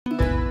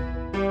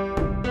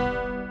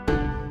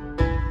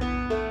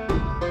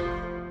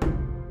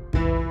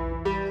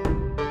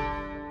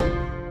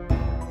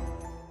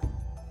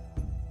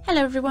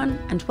Hello everyone,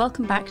 and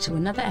welcome back to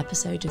another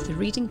episode of the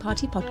Reading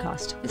Party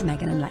podcast with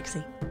Megan and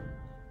Lexi.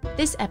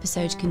 This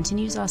episode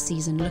continues our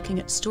season looking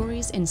at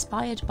stories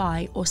inspired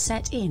by or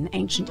set in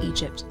ancient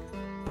Egypt.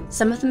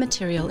 Some of the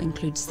material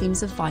includes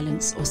themes of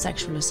violence or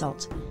sexual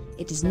assault.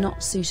 It is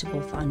not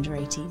suitable for under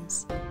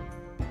 18s.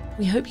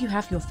 We hope you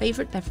have your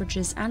favourite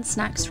beverages and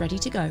snacks ready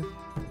to go,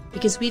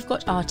 because we've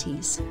got our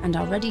teas and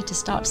are ready to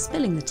start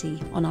spilling the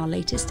tea on our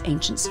latest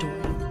ancient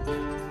story.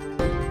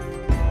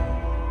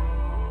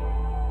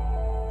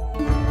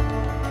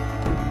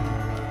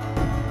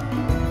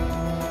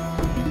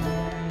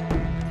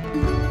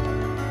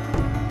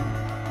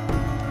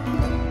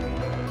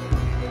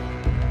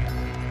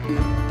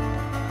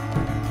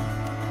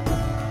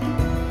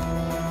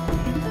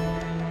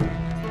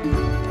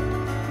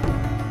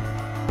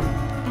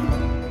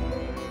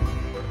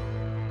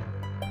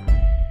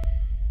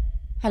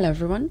 Hello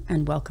everyone,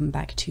 and welcome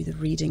back to the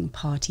Reading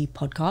Party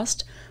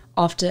podcast.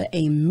 After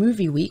a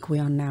movie week, we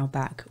are now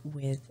back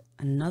with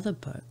another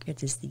book.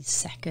 It is the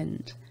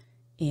second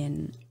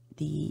in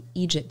the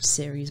Egypt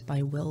series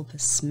by Wilbur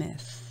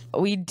Smith.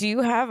 We do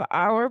have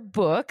our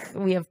book.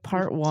 We have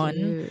part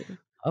one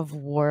of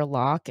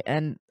Warlock.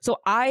 And so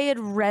I had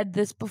read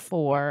this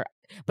before,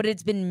 but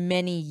it's been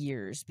many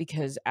years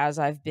because as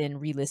I've been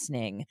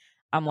re-listening,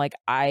 I'm like,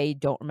 I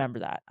don't remember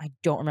that. I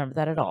don't remember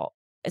that at all.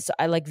 So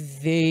I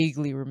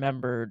vaguely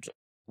remembered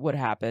what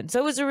happened. So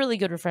it was a really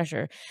good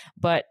refresher,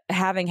 but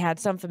having had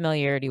some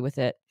familiarity with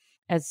it,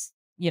 as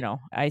you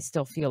know, I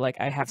still feel like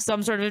I have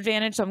some sort of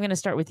advantage. So I'm going to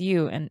start with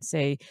you and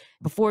say,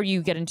 before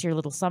you get into your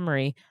little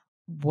summary,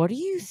 what are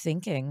you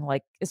thinking?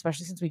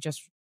 Especially since we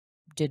just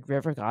did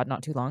River God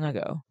not too long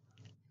ago.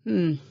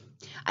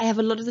 I have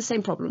a lot of the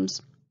same problems,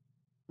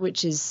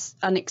 which is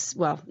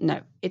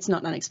no, it's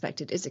not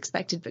unexpected. It's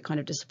expected, but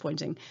kind of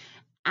disappointing.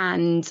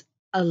 And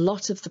a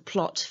lot of the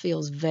plot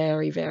feels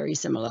very, very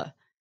similar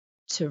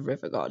to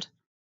River God.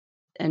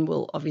 And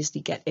we'll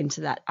obviously get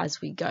into that as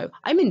we go.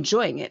 I'm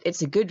enjoying it.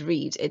 It's a good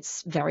read.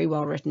 It's very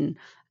well written.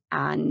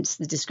 And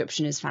the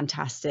description is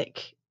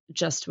fantastic,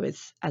 as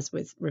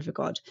with River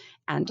God.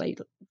 And I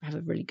have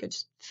a really good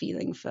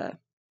feeling for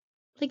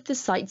the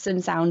sights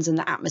and sounds and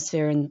the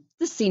atmosphere and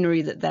the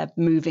scenery that they're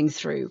moving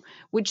through,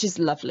 which is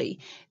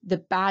lovely. The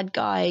bad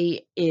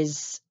guy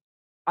is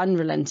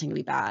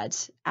unrelentingly bad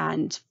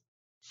and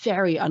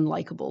very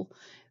unlikable.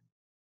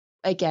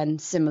 Again,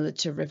 similar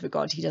to River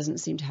God, he doesn't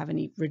seem to have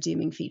any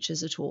redeeming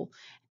features at all.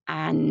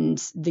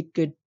 And the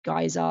good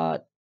guys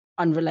are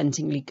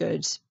unrelentingly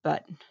good,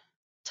 but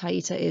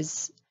Taita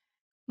is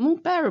more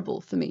bearable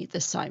for me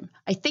this time.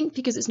 I think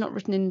because it's not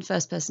written in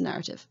first-person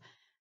narrative.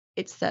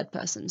 It's third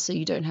person, so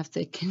you don't have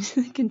the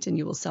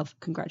continual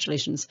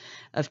self-congratulations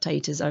of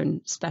Taita's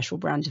own special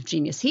brand of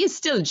genius. He is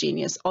still a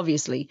genius,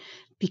 obviously,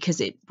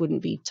 because it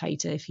wouldn't be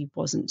Taita if he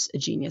wasn't a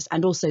genius.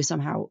 And also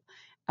somehow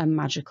a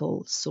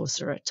magical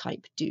sorcerer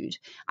type dude.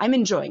 I'm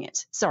enjoying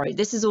it. Sorry,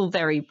 this is all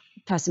very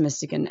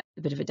pessimistic and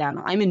a bit of a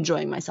downer. I'm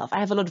enjoying myself. I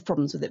have a lot of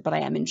problems with it, but I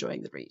am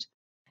enjoying the read.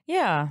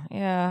 Yeah.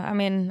 I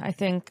mean, I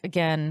think,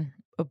 again,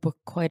 a book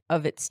quite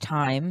of its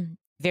time.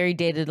 Very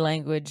dated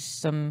language,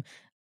 some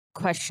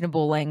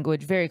questionable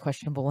language, very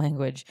questionable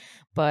language.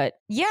 But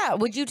yeah,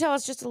 would you tell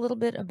us just a little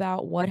bit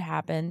about what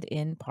happened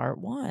in part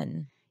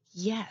one?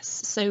 Yes.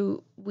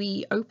 So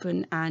we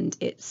open and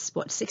it's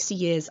 60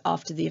 years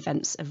after the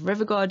events of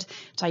River God.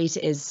 Taita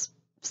is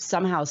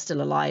somehow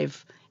still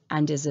alive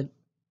and is a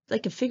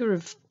figure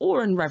of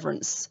awe and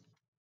reverence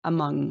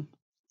among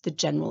the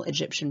general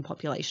Egyptian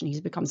population. He's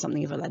become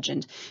something of a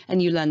legend.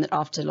 And you learn that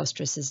after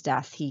Lostris's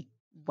death, he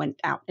went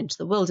out into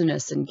the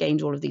wilderness and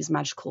gained all of these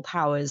magical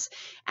powers.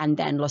 And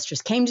then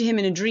Lostris came to him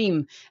in a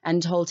dream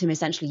and told him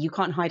essentially, you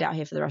can't hide out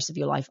here for the rest of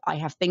your life. I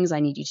have things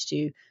I need you to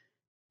do.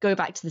 Go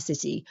back to the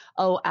city.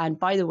 Oh, and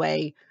by the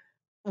way,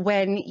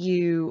 when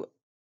you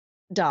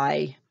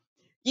die,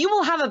 you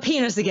will have a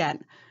penis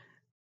again.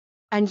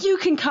 And you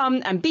can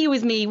come and be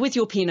with me with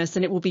your penis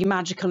and it will be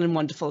magical and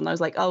wonderful. And I was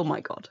like, oh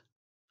my God.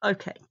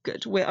 Okay,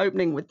 good. We're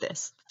opening with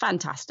this.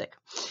 Fantastic.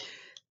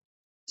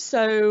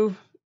 So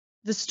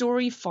the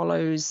story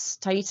follows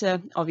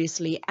Taita,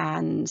 obviously,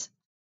 and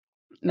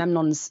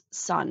Memnon's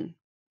son,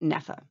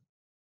 Nefer,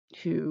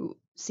 who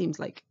seems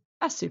like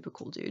a super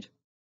cool dude.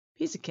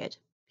 He's a kid.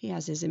 He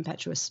has his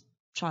impetuous,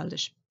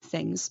 childish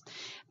things,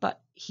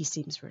 but he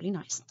seems really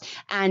nice.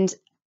 And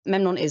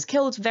Memnon is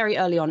killed very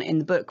early on in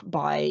the book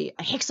by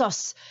a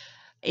Hyksos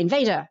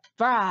invader.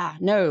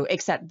 No,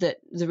 except that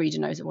the reader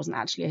knows it wasn't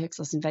actually a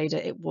Hyksos invader.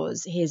 It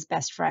was his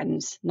best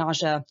friend,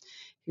 Naja,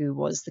 who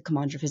was the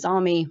commander of his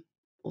army.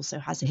 Also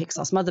has a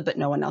Hyksos mother, but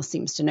no one else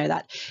seems to know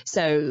that.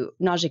 So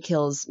Naja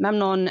kills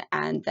Memnon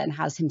and then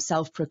has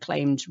himself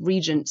proclaimed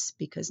regent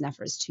because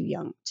Nefer is too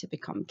young to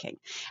become king.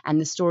 And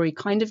the story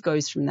kind of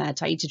goes from there.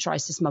 Taita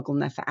tries to smuggle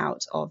Nefer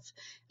out of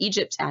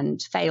Egypt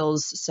and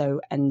fails, so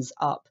ends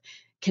up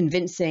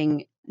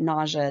convincing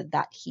Naja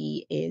that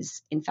he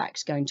is in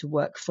fact going to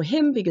work for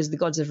him because the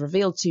gods have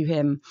revealed to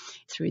him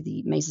through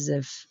the mazes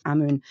of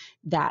Amun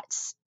that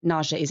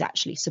Naja is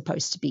actually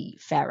supposed to be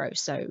pharaoh.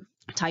 So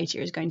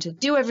Taita is going to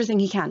do everything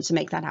he can to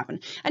make that happen.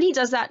 And he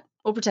does that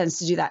or pretends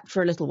to do that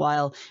for a little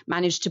while,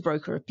 managed to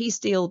broker a peace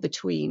deal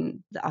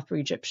between the Upper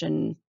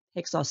Egyptian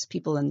Hyksos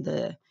people and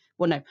the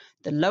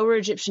lower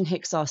Egyptian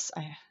Hyksos.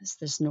 It's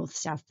this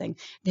north-south thing.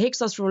 The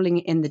Hyksos ruling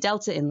in the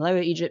Delta in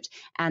Lower Egypt,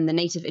 and the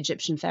native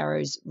Egyptian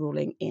pharaohs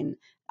ruling in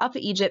Upper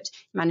Egypt.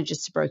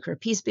 Manages to broker a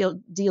peace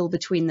deal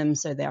between them,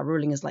 so they are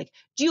ruling as like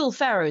dual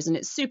pharaohs, and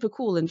it's super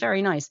cool and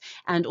very nice.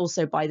 And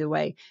also, by the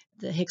way,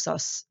 the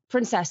Hyksos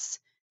princess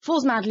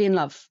falls madly in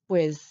love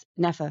with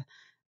Nefer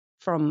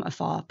from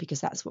afar, because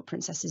that's what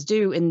princesses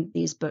do in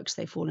these books.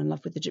 They fall in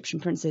love with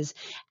Egyptian princes,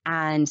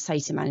 and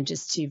Saita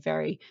manages to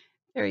very,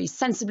 very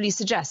sensibly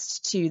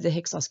suggest to the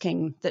Hyksos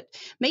king that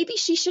maybe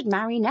she should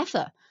marry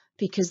Nefer,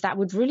 because that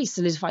would really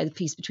solidify the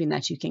peace between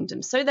their two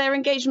kingdoms. So their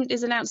engagement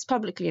is announced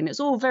publicly, and it's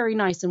all very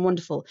nice and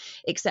wonderful,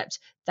 except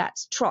that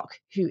Trock,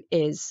 who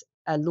is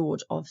a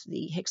lord of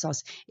the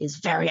Hyksos, is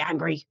very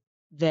angry,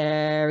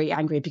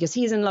 because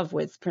he's in love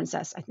with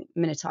Princess, I think,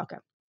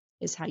 Minotaka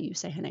is how you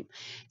say her name.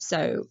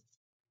 So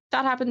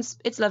that happens.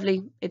 It's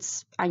lovely.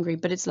 It's angry,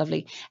 but it's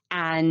lovely.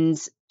 And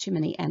too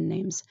many N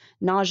names.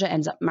 Naja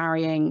ends up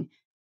marrying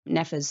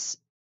Nefer's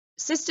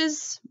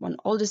sisters, one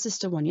older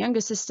sister, one younger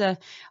sister.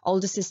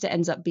 Older sister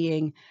ends up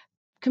being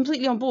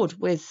completely on board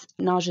with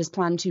Naja's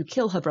plan to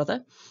kill her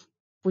brother,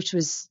 which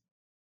was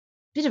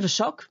a bit of a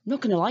shock.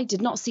 Not going to lie,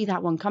 did not see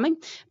that one coming,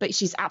 but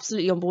she's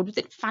absolutely on board with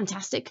it.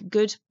 Fantastic,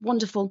 good,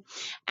 wonderful.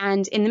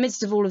 And in the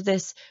midst of all of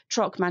this,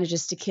 Trock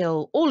manages to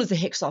kill all of the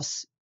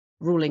Hyksos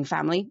ruling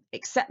family,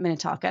 except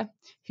Minotaka,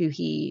 who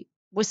he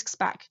whisks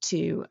back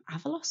to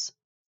Avalos.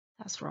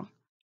 That's wrong.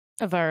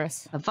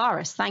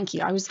 Avaris, thank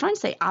you. I was trying to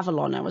say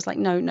Avalon. I was like,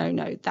 no,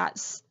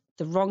 that's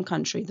the wrong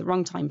country, the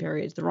wrong time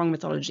period, the wrong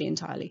mythology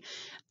entirely.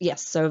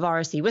 Yes, so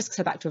Avaris, he whisks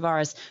her back to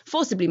Avaris,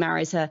 forcibly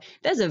marries her.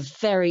 There's a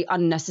very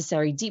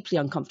unnecessary, deeply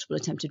uncomfortable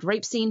attempted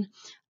rape scene.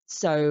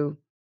 So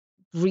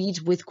read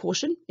with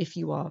caution if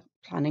you are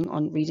planning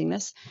on reading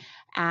this.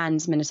 And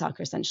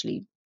Minotaka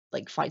essentially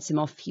fights him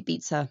off. He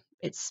beats her.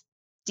 It's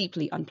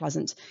deeply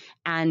unpleasant.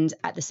 And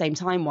at the same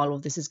time, while all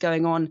this is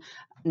going on,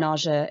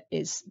 Naja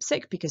is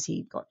sick because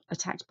he got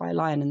attacked by a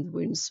lion and the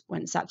wounds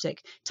went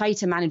septic.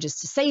 Taita manages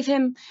to save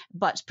him,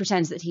 but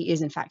pretends that he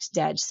is in fact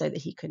dead so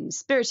that he can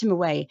spirit him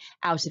away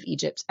out of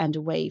Egypt and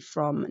away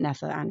from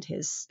Nefer and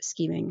his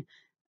scheming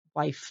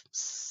wife,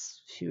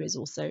 who is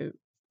also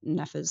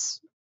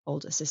Nefer's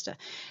older sister.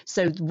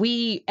 So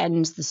we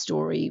end the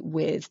story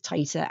with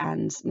Taita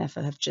and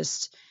Nefer have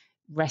just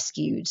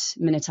rescued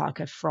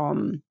Minotaka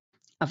from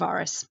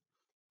Avaris,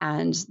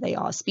 and they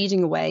are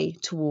speeding away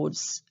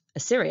towards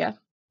Assyria,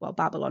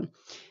 Babylon.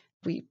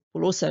 We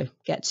will also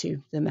get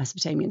to the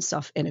Mesopotamian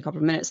stuff in a couple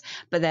of minutes,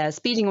 but they're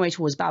speeding away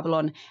towards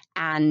Babylon,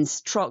 and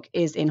Trock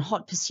is in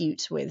hot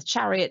pursuit with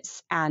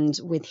chariots and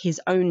with his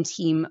own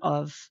team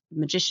of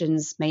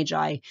magicians,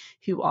 magi,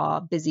 who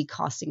are busy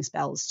casting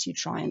spells to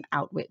try and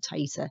outwit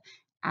Taita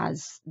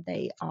as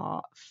they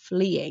are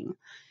fleeing.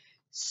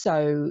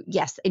 So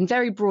yes, in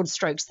very broad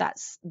strokes,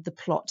 that's the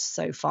plot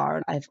so far.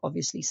 And I've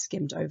obviously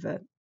skimmed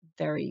over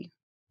very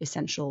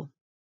essential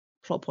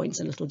plot points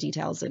and little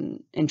details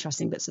and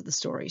interesting bits of the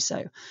story.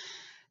 So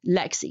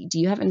Lexi, do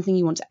you have anything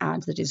you want to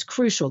add that is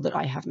crucial that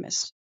I have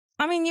missed?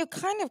 I mean, you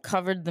kind of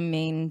covered the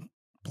main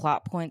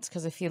plot points,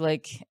 because I feel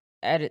like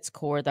at its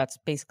core, that's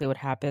basically what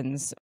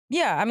happens.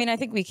 Yeah, I mean, I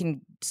think we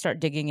can start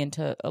digging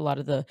into a lot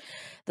of the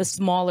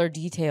smaller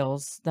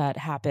details that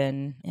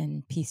happen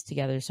and piece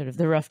together sort of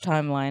the rough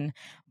timeline.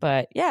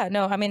 But yeah,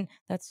 no, I mean,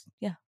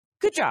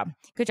 good job.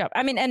 Good job.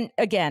 I mean, and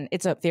again,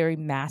 it's a very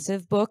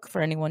massive book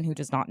for anyone who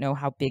does not know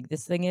how big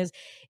this thing is.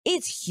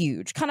 It's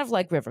huge, kind of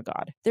like River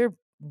God. They're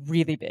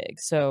really big.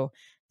 So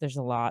there's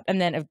a lot.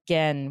 And then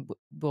again,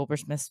 Wilbur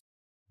Smith's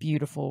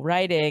beautiful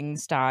writing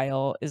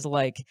style is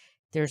like,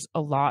 there's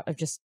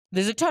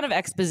a ton of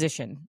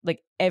exposition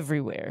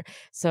everywhere.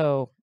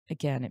 So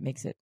again, it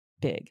makes it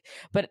big.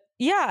 But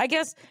yeah, I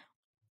guess,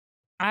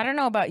 I don't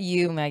know about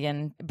you,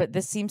 Megan, but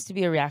this seems to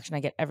be a reaction I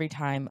get every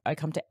time I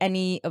come to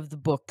any of the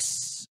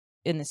books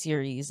in the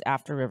series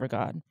after River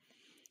God.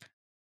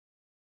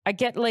 I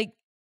get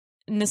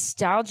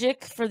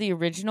nostalgic for the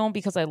original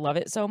because I love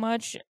it so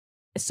much.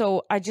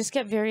 So I just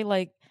get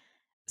very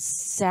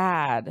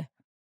sad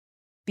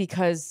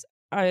because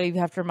I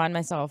have to remind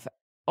myself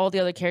all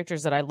the other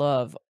characters that I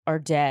love are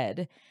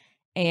dead,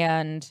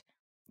 and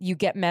you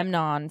get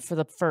Memnon for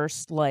the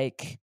first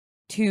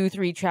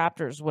 2-3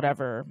 chapters,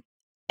 whatever,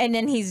 and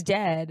then he's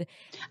dead.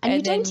 And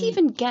you don't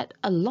even get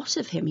a lot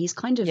of him. He's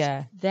kind of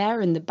there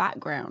in the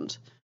background.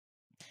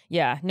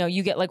 Yeah, no,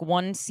 you get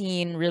one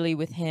scene really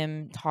with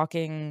him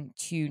talking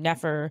to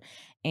Nefer,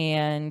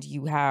 and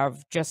you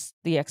have just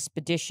the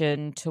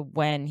expedition to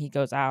when he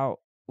goes out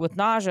with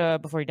Naja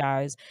before he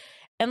dies.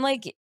 And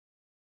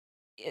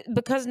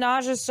because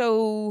Naja's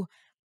so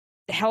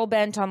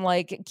hell-bent on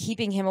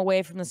keeping him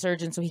away from the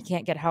surgeon so he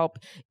can't get help,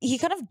 he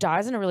kind of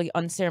dies in a really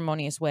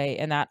unceremonious way,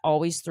 and that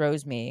always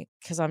throws me,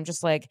 because I'm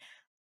just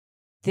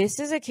this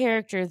is a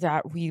character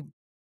that we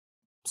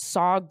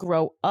saw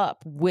grow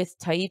up with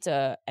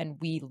Taita, and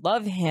we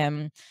love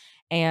him,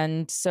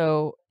 And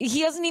so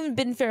he hasn't even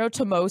been Pharaoh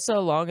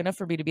Tomosa long enough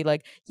for me to be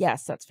like,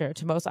 yes, that's Pharaoh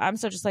Tomosa. I'm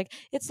still just like,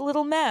 it's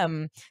little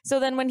Mem. So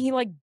then when he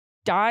like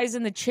dies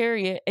in the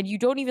chariot, and you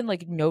don't even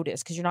like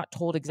notice because you're not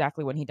told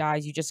exactly when he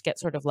dies, you just get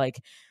sort of like,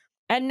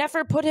 and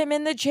Nefer put him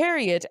in the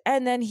chariot,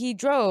 and then he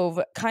drove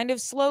kind of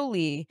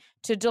slowly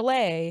to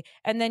delay,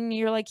 and then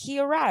you're like, he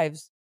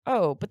arrives.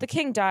 Oh, but the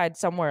king died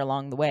somewhere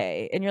along the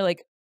way. And you're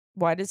like,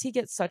 why does he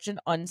get such an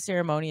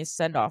unceremonious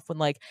send-off when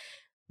like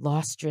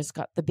Lostra's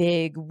got the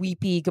big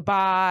weepy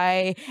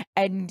goodbye,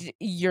 and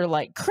you're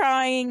like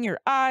crying your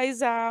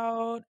eyes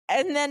out,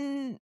 and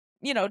then,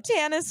 you know,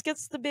 Tanis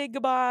gets the big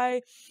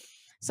goodbye.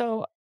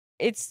 So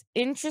it's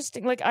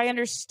interesting. Like, I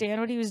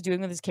understand what he was doing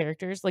with his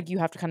characters. Like, you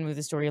have to kind of move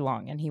the story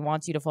along, and he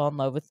wants you to fall in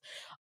love with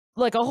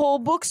like a whole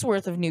book's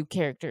worth of new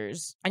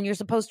characters, and you're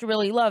supposed to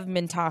really love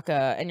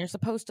Mintaka, and you're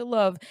supposed to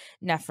love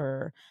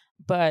Nefer.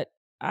 But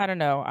I don't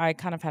know, I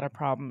kind of had a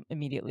problem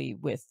immediately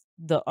with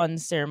the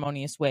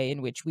unceremonious way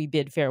in which we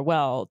bid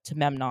farewell to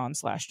Memnon /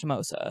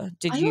 Tomosa.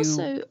 Did you?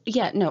 Also,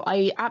 yeah, no,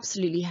 I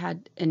absolutely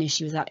had an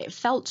issue with that. It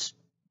felt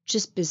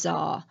just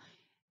bizarre.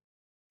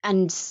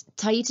 And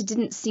Taita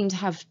didn't seem to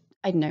have,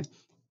 I don't know,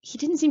 he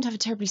didn't seem to have a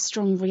terribly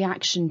strong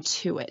reaction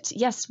to it.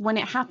 Yes, when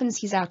it happens,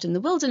 he's out in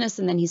the wilderness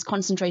and then he's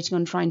concentrating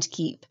on trying to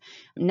keep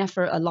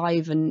Nefer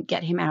alive and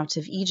get him out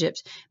of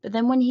Egypt. But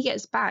then when he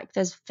gets back,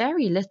 there's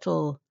very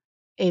little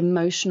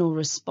emotional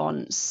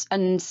response.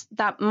 And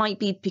that might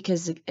be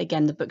because,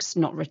 again, the book's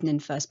not written in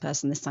first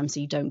person this time, so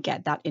you don't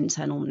get that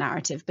internal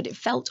narrative, but it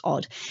felt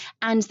odd.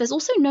 And there's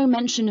also no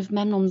mention of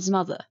Memnon's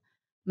mother,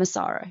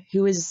 Masara,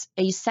 who is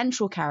a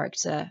central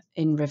character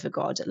in River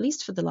God, at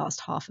least for the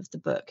last half of the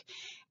book.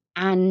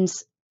 And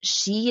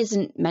she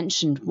isn't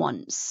mentioned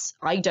once.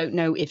 I don't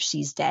know if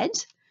she's dead.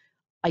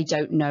 I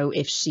don't know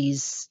if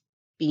she's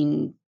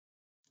been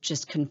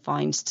just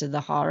confined to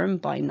the harem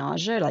by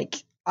Naja.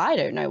 Like, I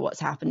don't know what's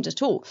happened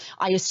at all.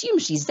 I assume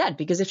she's dead,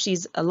 because if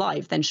she's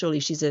alive, then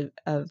surely she's a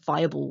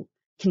viable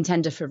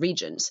contender for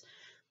regent,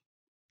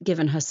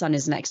 given her son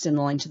is next in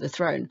line to the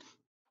throne.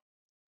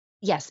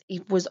 Yes,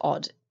 it was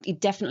odd.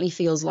 It definitely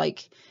feels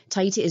like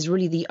Taita is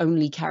really the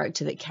only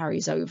character that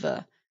carries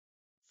over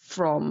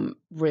from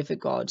River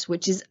God,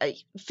 which is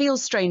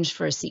feels strange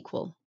for a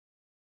sequel.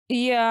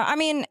 Yeah, I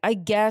mean, I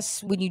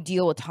guess when you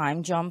deal with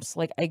time jumps,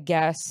 like, I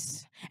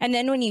guess, and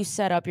then when you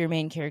set up your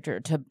main character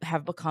to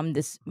have become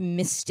this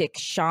mystic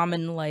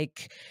shaman,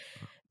 like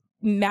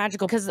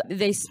magical, because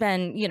they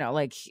spend, you know,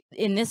 like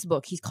in this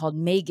book, he's called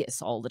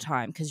Magus all the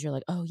time, because you're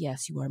like, oh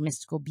yes, you are a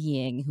mystical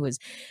being who has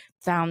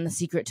found the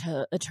secret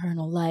to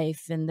eternal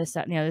life and this,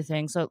 that, and the other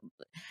thing. So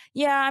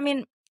yeah, I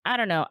mean, I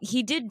don't know.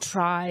 He did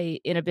try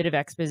in a bit of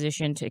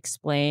exposition to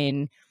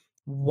explain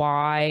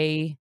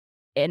why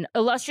an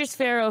illustrious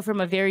pharaoh from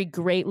a very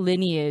great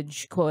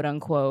lineage, quote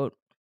unquote,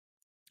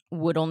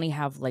 would only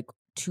have like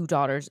 2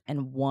 daughters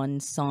and 1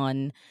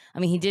 son. I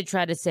mean, he did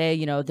try to say,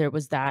 you know, there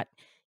was that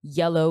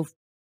yellow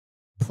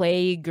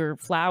plague or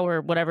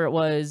flower, whatever it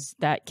was,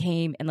 that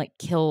came and like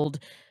killed.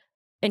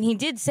 And he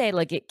did say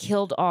like it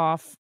killed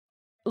off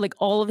like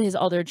all of his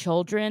other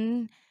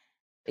children.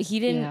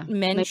 He didn't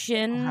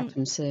mention what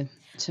happened to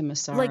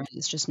Masara. Like,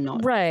 it's just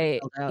not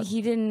right. spelled out.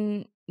 He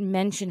didn't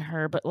mention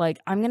her, but like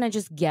I'm gonna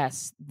just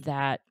guess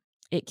that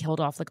it killed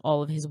off like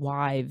all of his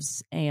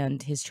wives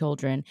and his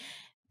children,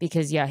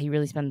 because yeah, he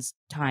really spends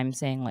time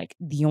saying like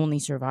the only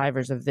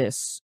survivors of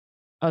this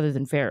other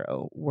than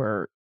Pharaoh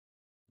were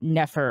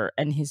Nefer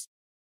and his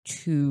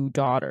 2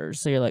 daughters.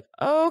 So you're like,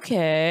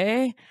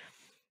 okay,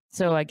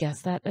 so I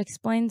guess that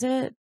explains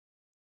it,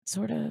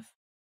 sort of.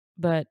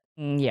 But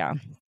yeah,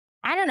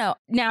 I don't know.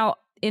 Now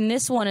in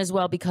this one as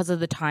well, because of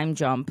the time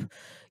jump,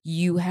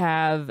 you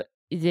have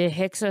the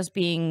Hyksos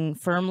being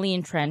firmly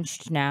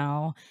entrenched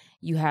now.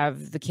 You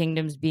have the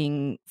kingdoms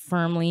being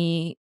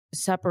firmly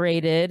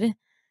separated,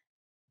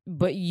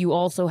 but you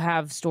also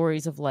have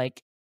stories of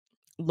like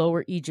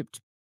Lower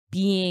Egypt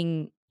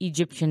being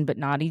Egyptian but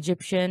not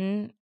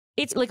Egyptian.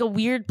 It's like a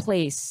weird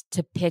place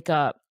to pick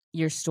up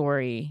your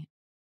story,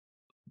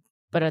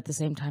 but at the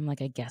same time,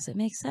 like, I guess it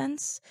makes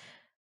sense,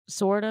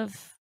 sort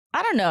of.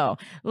 I don't know.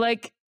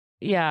 Like,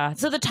 yeah.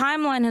 So the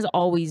timeline has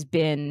always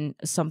been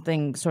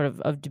something sort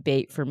of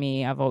debate for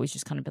me. I've always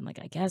just kind of been like,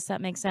 I guess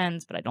that makes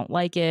sense, but I don't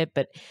like it.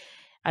 But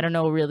I don't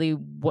know really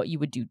what you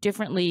would do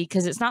differently,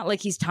 because it's not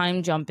like he's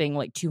time jumping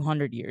like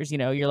 200 years, you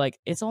know? You're like,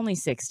 it's only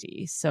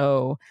 60.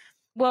 So,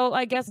 well,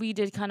 I guess we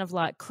did kind of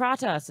like,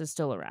 Kratos is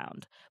still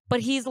around,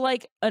 but he's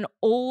like an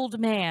old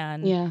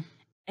man. Yeah.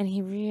 And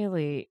he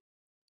really,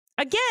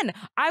 again,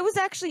 I was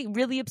actually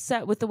really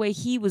upset with the way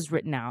he was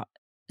written out.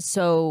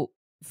 So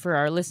for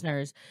our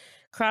listeners,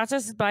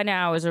 Kratos by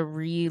now is a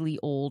really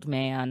old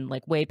man,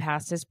 like way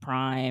past his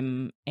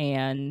prime,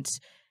 and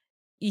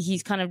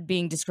he's kind of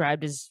being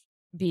described as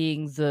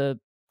being the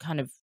kind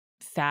of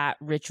fat,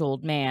 rich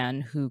old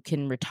man who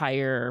can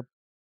retire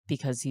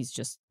because he's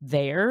just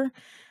there.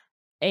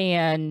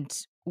 And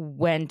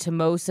when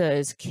Tomosa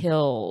is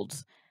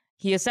killed,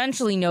 he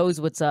essentially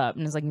knows what's up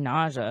and is like,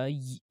 Naja,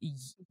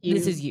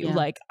 this is you. Yeah.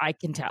 Like, I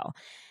can tell.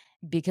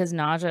 because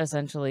Naja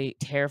essentially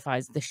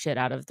terrifies the shit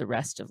out of the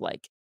rest of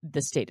like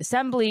the state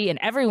assembly and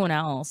everyone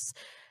else,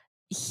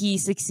 he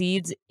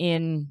succeeds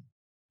in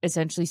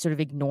essentially sort of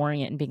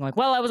ignoring it and being like,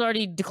 well, I was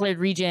already declared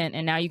regent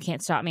and now you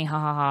can't stop me, ha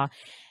ha ha.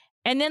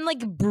 And then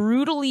like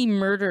brutally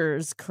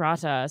murders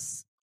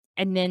Kratos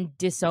and then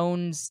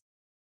disowns,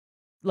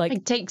 like, He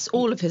takes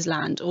all of his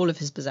land, all of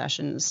his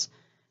possessions,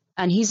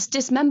 and he's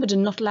dismembered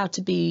and not allowed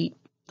to be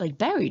like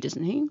buried,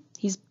 isn't he?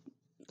 He's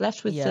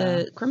left with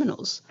the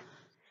criminals.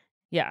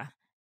 Yeah.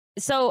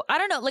 So I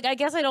don't know, like, I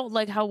guess I don't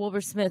like how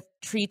Wilbur Smith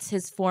treats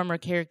his former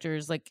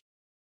characters, like,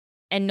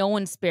 and no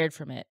one's spared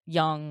from it.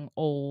 Young,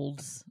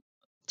 old.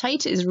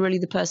 Taita is really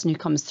the person who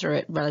comes through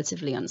it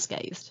relatively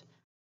unscathed.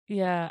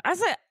 Yeah. I was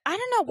like, I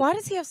don't know, why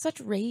does he have such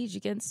rage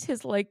against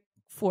his like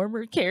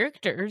former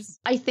characters?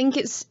 I think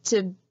it's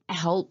to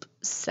help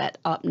set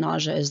up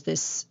Naja as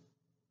this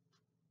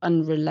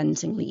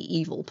unrelentingly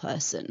evil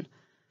person,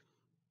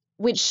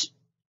 which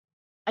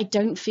I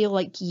don't feel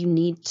like you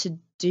need to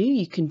do.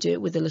 You can do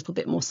it with a little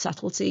bit more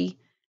subtlety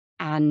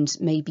and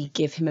maybe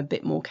give him a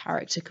bit more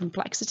character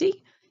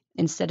complexity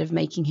instead of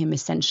making him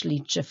essentially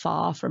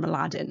Jafar from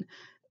Aladdin.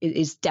 It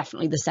is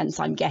definitely the sense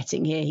I'm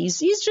getting here. He's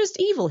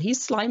just evil.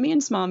 He's slimy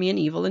and smarmy and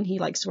evil, and he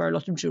likes to wear a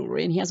lot of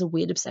jewelry, and he has a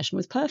weird obsession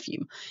with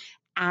perfume.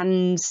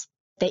 And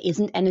there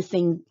isn't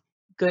anything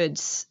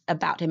good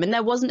about him. And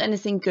there wasn't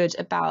anything good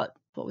about,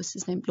 what was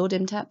his name? Lord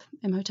Imhotep?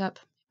 Imhotep?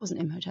 It wasn't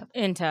Imhotep.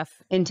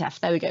 Intef.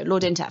 There we go.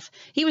 Lord Intef.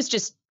 He was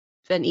just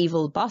an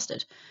evil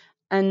bastard.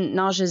 And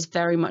Naja's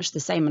very much the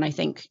same. And I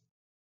think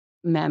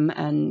Mem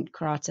and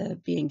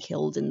Karata being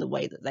killed in the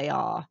way that they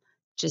are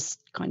just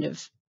kind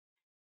of,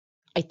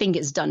 I think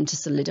it's done to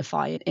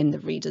solidify it in the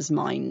reader's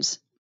mind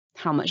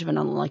how much of an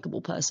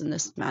unlikable person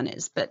this man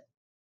is. But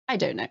I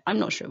don't know. I'm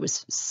not sure it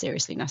was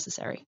seriously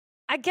necessary.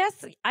 I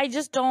guess I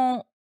just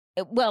don't.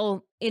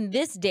 Well, in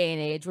this day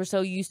and age, we're so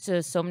used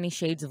to so many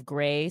shades of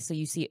gray. So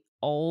you see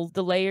all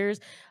the layers.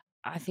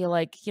 I feel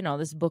like, you know,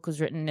 this book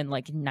was written in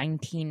like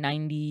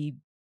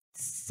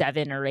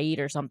 1997 or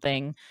 8 or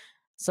something.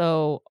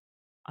 So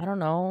I don't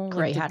know.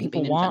 Gray hadn't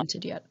been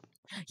invented yet.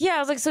 Yeah, I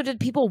was like, so did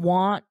people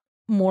want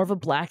more of a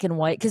black and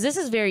white? Because this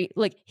is very,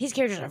 like, his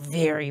characters are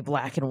very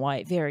black and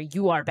white. Very,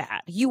 you are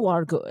bad, you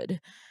are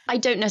good. I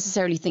don't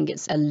necessarily think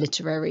it's a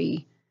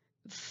literary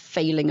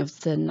failing of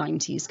the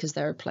 90s, because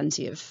there are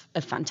plenty of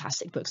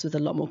fantastic books with a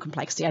lot more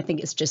complexity. I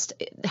think it's just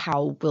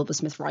how Wilbur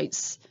Smith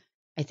writes.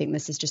 I think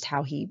this is just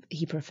how he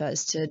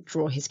prefers to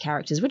draw his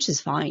characters, which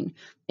is fine.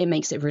 It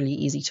makes it really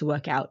easy to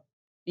work out,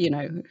 you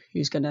know,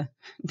 who's going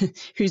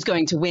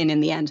to win in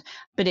the end.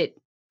 But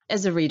it,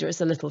 as a reader,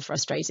 it's a little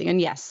frustrating.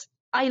 And yes,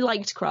 I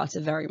liked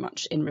Krata very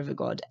much in River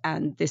God,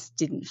 and this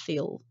didn't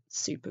feel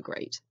super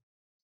great.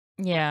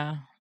 Yeah.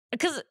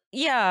 Because,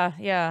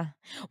 yeah.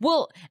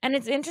 Well, and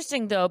it's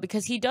interesting, though,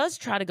 because he does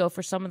try to go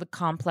for some of the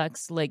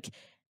complex, like,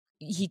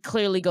 he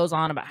clearly goes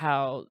on about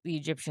how the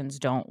Egyptians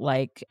don't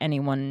like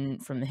anyone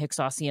from the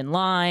Hyksos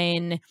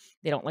line.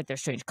 They don't like their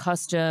strange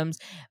customs.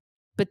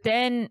 But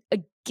then,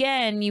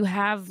 again, you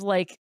have,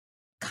 like,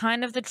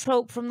 kind of the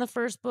trope from the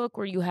first book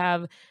where you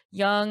have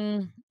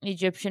young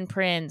Egyptian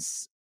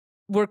prince.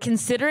 We're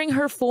considering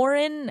her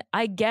foreign,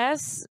 I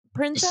guess,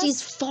 princess?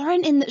 She's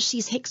foreign in that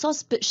she's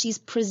Hyksos, but she's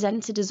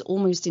presented as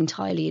almost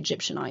entirely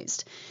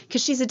Egyptianized.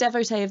 Because she's a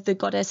devotee of the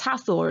goddess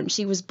Hathor, and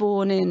she was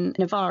born in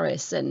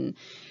Avaris, and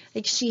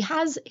like she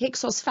has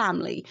Hyksos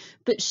family,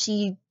 but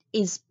she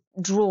is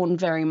drawn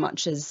very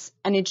much as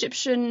an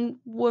Egyptian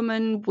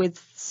woman with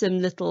some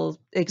little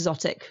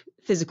exotic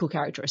physical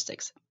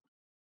characteristics.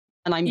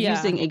 And I'm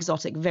using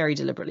exotic very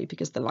deliberately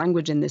because the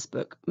language in this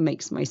book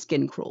makes my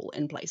skin crawl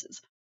in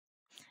places.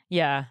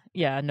 Yeah,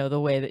 no,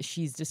 the way that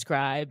she's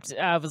described,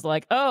 I was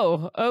like,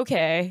 oh,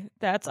 okay,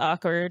 that's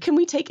awkward. Can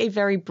we take a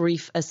very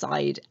brief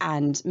aside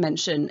and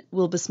mention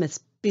Wilbur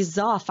Smith's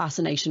bizarre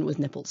fascination with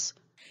nipples?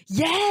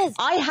 Yes!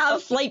 I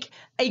have, like,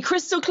 a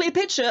crystal clear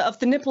picture of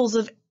the nipples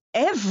of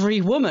every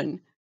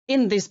woman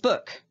in this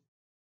book.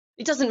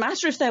 It doesn't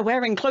matter if they're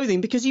wearing clothing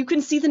because you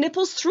can see the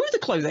nipples through the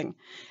clothing.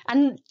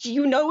 And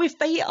you know if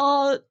they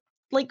are,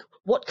 like,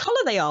 what color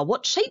they are,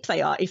 what shape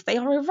they are, if they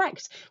are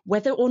erect,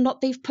 whether or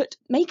not they've put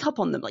makeup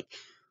on them. Like,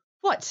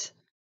 what?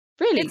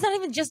 Really? It's not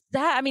even just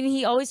that. I mean,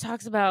 he always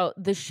talks about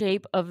the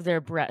shape of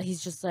their breast.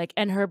 He's just like,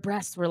 and her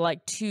breasts were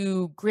like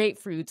 2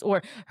 grapefruits,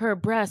 or her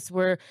breasts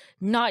were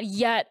not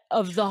yet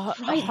of the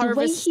harvest. The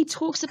way he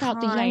talks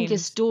about the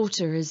youngest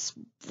daughter is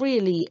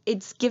really,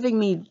 it's giving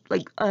me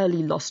like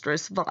early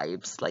Lustrous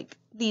vibes. Like,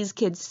 these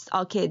kids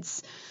are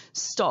kids.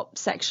 Stop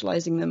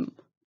sexualizing them.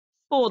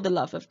 For the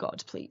love of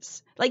God,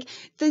 please. Like,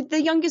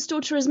 the youngest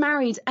daughter is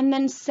married and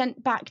then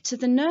sent back to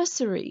the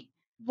nursery.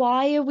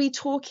 Why are we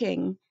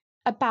talking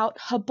about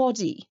her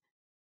body?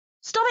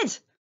 Stop it!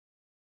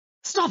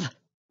 Stop!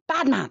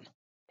 Bad man.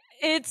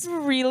 It's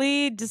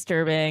really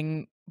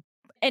disturbing.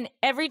 And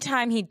every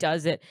time he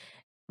does it,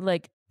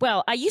 like,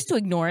 well, I used to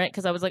ignore it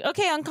because I was like,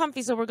 okay,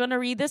 uncomfy, so we're going to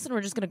read this and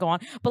we're just going to go on.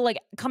 But, like,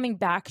 coming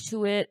back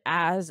to it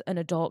as an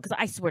adult, because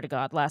I swear to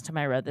God, last time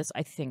I read this,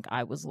 I think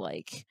I was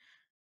like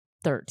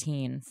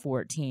 13,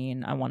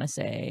 14, I want to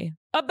say.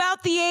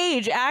 About the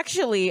age,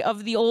 actually,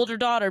 of the older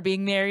daughter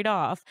being married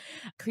off.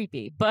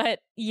 Creepy. But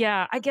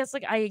yeah, I guess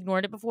like I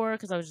ignored it before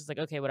because I was just like,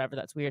 okay, whatever,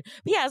 that's weird.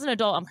 But yeah, as an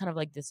adult, I'm kind of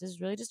like, this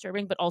is really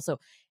disturbing. But also,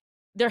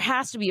 there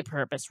has to be a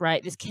purpose,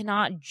 right? This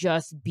cannot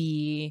just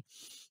be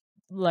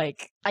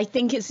like... I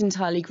think it's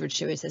entirely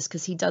gratuitous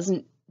because he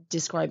doesn't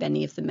describe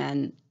any of the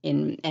men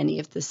in any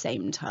of the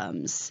same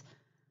terms.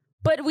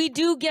 But we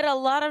do get a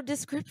lot of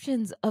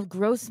descriptions of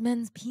gross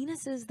men's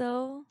penises,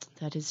 though.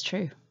 That is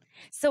true.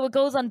 So it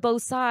goes on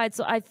both sides.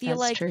 So I feel That's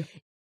like true.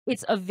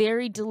 It's a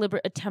very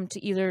deliberate attempt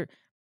to either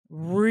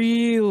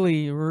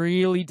really,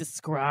 really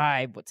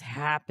describe what's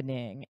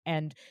happening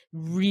and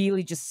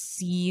really just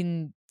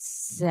scene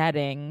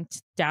setting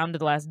down to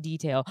the last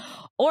detail,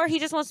 or he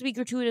just wants to be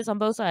gratuitous on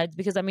both sides.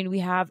 Because I mean, we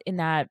have in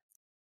that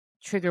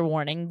trigger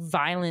warning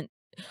violent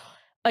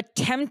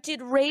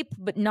attempted rape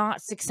but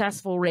not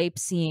successful rape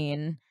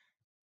scene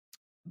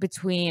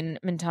between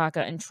Mintaka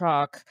and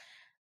Trock.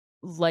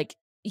 Like,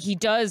 he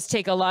does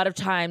take a lot of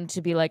time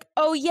to be like,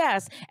 oh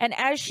yes, and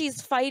as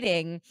she's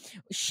fighting,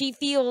 she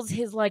feels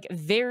his like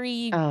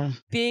very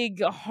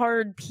big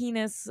hard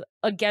penis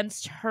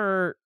against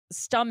her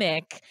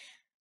stomach,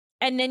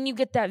 and then you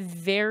get that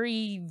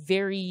very,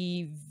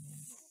 very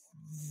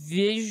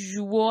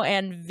visual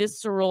and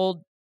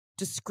visceral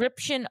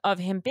description of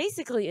him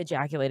basically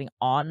ejaculating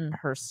on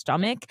her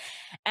stomach.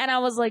 And I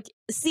was like,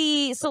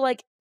 see, so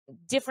like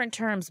different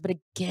terms, but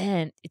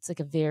again, it's like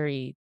a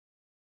very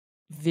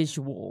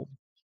visual.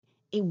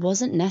 It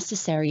wasn't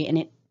necessary, and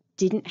it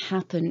didn't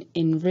happen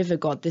in River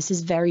God. This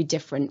is very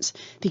different,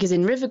 because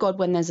in River God,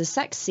 when there's a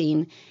sex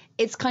scene,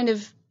 it's kind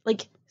of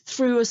like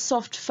through a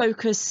soft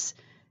focus,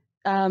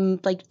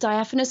 like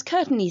diaphanous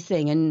curtainy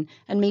thing,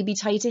 and maybe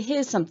Taita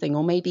hears something,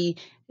 or maybe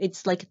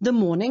it's like the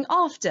morning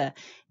after.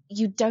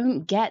 You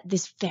don't get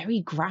this very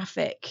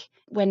graphic.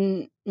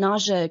 When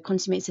Naja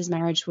consummates his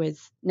marriage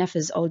with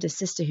Nefer's older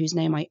sister, whose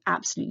name I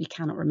absolutely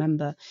cannot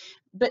remember,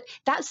 but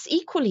that's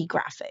equally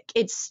graphic.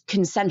 It's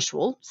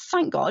consensual,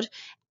 thank God,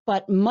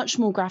 but much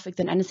more graphic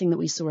than anything that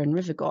we saw in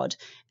River God.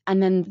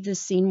 And then the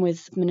scene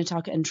with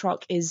Minotaka and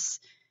Trock is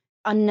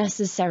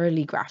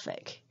unnecessarily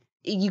graphic.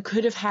 You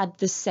could have had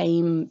the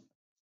same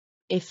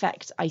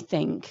effect, I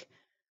think,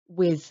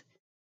 with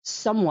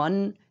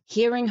someone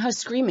hearing her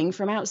screaming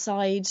from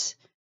outside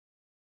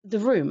the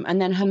room,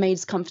 and then her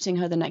maid's comforting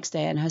her the next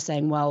day and her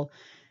saying, well,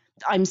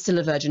 I'm still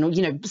a virgin, or,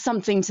 you know,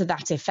 something to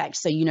that effect.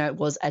 So, you know, it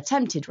was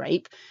attempted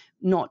rape,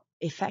 not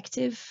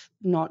effective,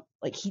 not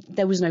like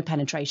there was no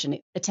penetration.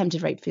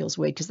 Attempted rape feels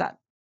weird because that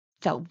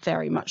felt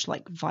very much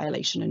like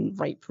violation and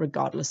rape,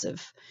 regardless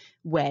of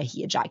where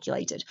he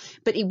ejaculated.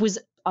 But it was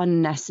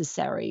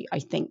unnecessary, I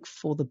think,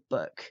 for the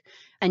book.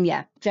 And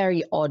yeah,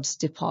 very odd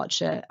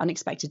departure,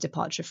 unexpected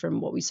departure from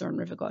what we saw in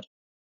River God.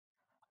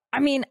 I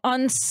mean,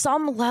 on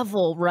some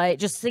level, right,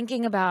 just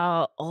thinking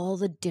about all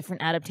the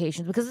different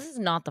adaptations, because this is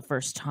not the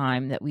first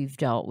time that we've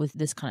dealt with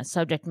this kind of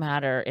subject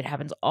matter. It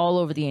happens all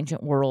over the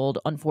ancient world,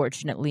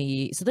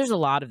 unfortunately. So there's a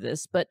lot of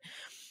this. But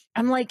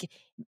I'm like,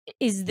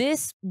 is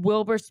this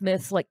Wilbur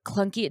Smith's like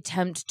clunky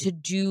attempt to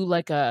do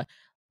like a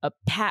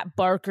Pat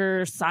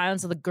Barker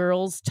Silence of the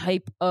Girls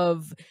type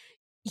of,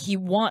 he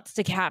wants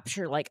to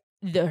capture like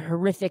the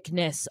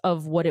horrificness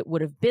of what it would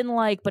have been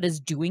like, but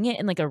is doing it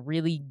in like a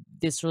really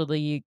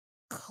viscerally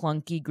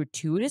clunky,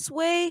 gratuitous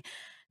way?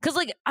 Because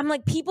like, I'm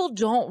like, people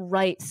don't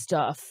write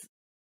stuff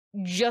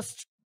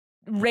just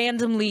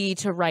randomly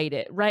to write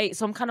it, right?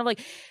 So I'm kind of like,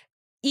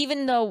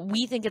 even though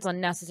we think it's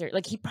unnecessary,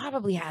 like he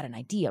probably had an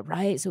idea,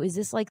 right? So is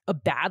this like a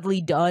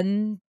badly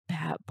done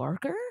Pat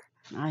Barker?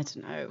 I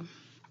don't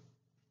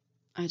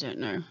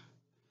know.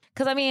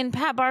 Because I mean,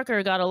 Pat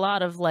Barker got a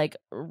lot of like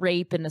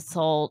rape and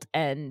assault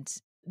and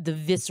the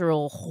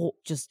visceral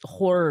just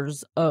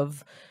horrors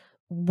of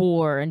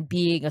war and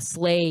being a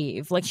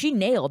slave. Like, she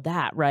nailed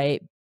that, right?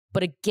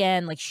 But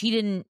again, like, she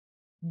didn't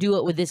do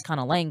it with this kind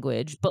of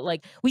language, but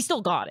like, we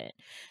still got it.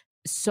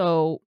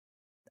 So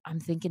I'm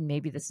thinking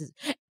maybe this is,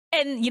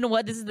 and you know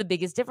what, this is the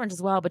biggest difference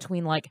as well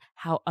between like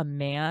how a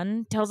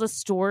man tells a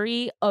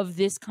story of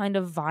this kind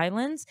of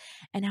violence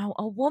and how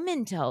a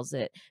woman tells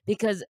it,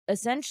 because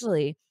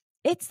essentially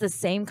it's the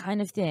same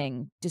kind of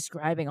thing,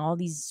 describing all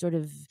these sort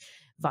of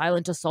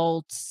violent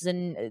assaults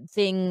and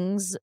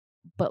things,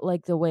 but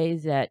like the way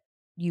that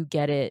you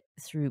get it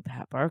through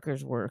Pat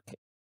Barker's work,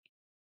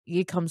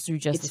 it comes through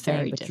just the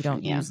same, but you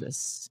don't use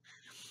this.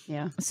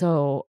 Yeah.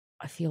 So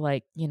I feel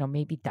like, you know,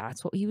 maybe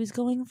that's what he was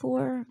going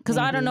for. Because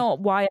I don't know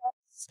why.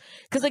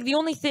 Because like the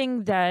only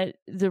thing that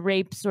the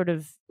rape sort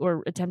of,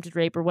 or attempted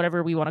rape or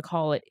whatever we want to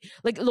call it,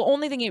 like the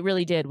only thing it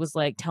really did was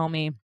like tell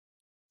me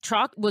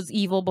Trock was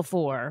evil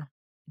before,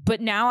 but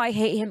now I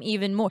hate him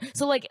even more.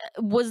 So like,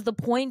 was the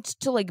point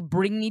to like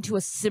bring me to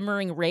a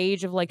simmering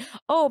rage of like,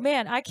 oh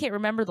man, I can't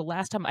remember the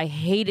last time I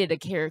hated a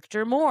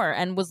character more,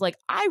 and was like,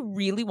 I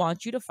really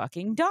want you to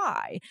fucking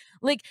die.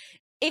 Like,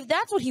 if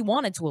that's what he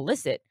wanted to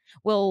elicit,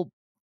 well,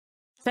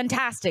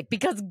 fantastic,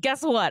 because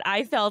guess what?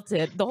 I felt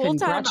it the whole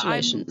time.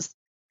 Congratulations.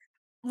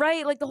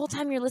 Right? Like the whole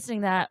time you're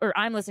listening to that, or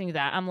I'm listening to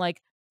that, I'm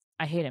like,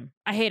 I hate him.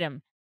 I hate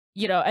him.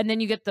 and then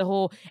you get the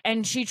whole,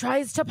 and she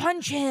tries to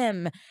punch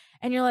him.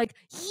 And you're like,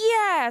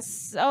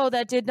 yes. Oh,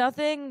 that did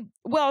nothing.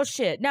 Well,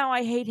 shit. Now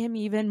I hate him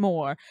even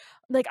more.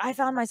 Like, I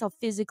found myself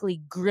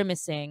physically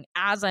grimacing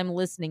as I'm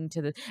listening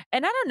to this.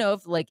 And I don't know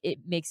if like it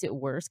makes it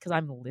worse because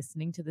I'm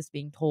listening to this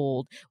being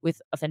told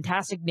with a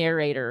fantastic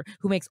narrator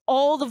who makes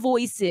all the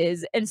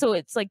voices. And so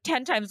it's like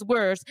 10 times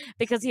worse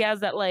because he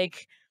has that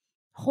like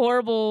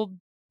horrible,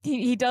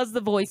 he does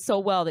the voice so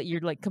well that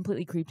you're like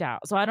completely creeped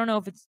out. So I don't know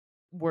if it's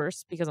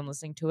worse because I'm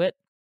listening to it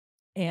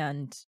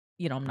and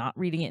I'm not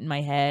reading it in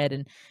my head.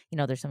 And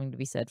there's something to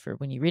be said for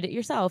when you read it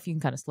yourself, you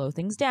can kind of slow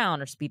things down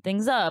or speed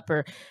things up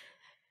or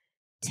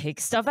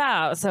take stuff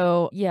out.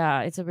 So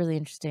yeah, it's a really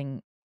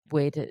interesting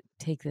way to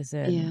take this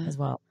in as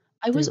well.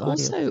 I was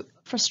also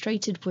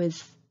frustrated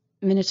with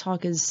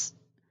Minotaga's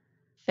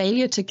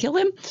failure to kill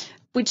him,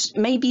 which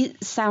maybe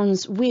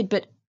sounds weird,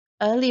 but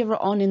earlier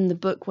on in the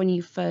book when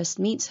you first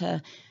meet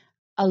her,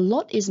 a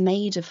lot is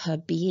made of her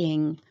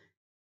being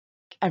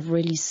a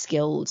really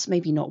skilled,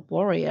 maybe not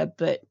warrior,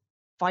 but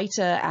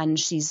fighter, and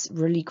she's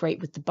really great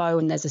with the bow.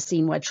 And there's a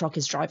scene where Trock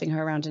is driving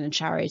her around in a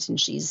chariot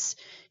and she's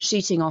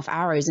shooting off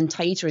arrows, and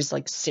Taita is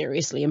like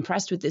seriously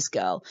impressed with this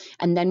girl.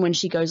 And then when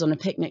she goes on a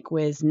picnic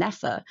with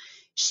Nefer,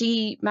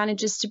 she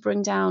manages to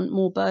bring down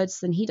more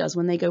birds than he does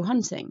when they go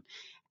hunting.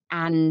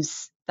 And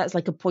that's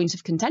like a point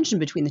of contention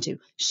between the two.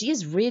 She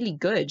is really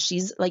good.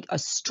 She's like a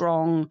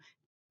strong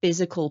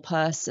physical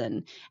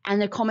person.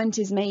 And a comment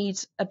is made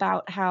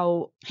about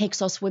how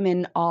Hyksos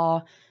women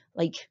are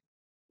like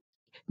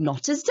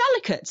not as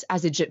delicate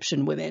as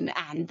Egyptian women,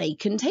 and they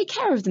can take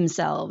care of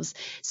themselves.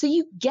 So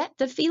you get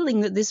the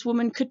feeling that this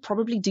woman could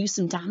probably do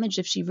some damage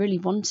if she really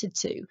wanted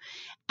to.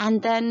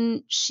 And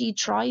then she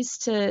tries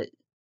to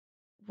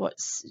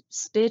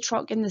spear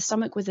Trock in the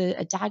stomach with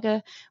a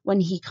dagger when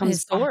he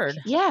comes back. Sword.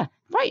 Yeah,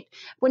 right.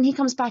 When he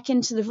comes back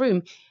into the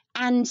room,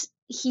 and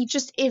he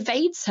just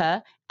evades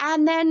her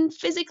and then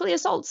physically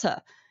assaults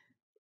her.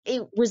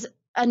 It was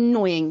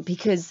annoying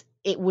because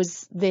it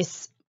was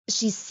this,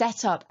 she's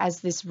set up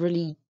as this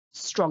really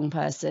strong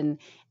person.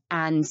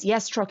 And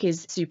yes, Trock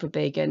is super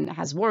big and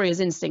has warrior's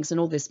instincts and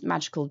all this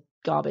magical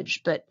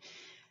garbage, but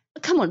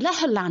come on, let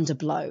her land a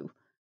blow,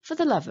 for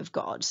the love of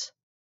God.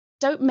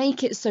 Don't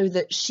make it so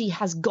that she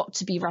has got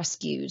to be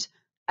rescued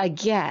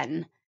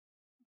again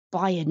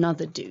by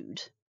another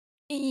dude.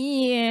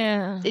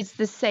 Yeah. It's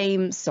the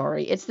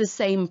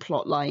same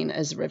plot line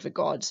as River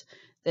God.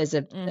 There's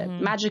a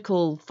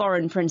magical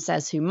foreign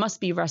princess who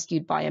must be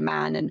rescued by a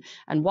man.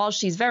 And while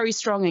she's very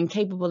strong and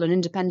capable and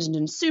independent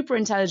and super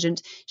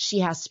intelligent, she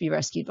has to be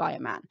rescued by a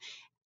man.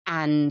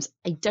 And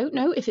I don't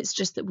know if it's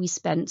just that we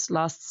spent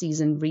last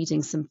season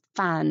reading some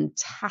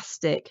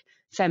fantastic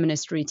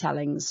feminist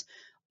retellings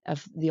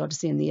of the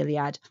Odyssey and the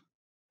Iliad,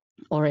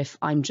 or if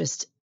I'm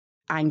just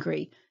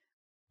angry,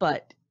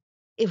 but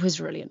it was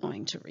really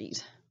annoying to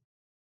read.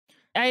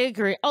 I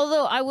agree.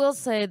 Although I will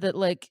say that,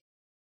 like,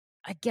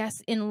 I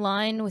guess in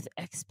line with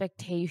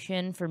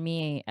expectation for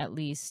me, at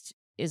least,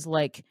 is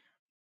like,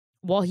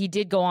 while he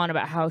did go on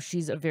about how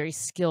she's a very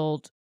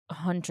skilled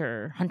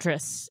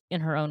huntress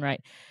in her own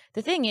right,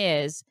 the thing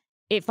is,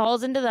 it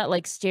falls into that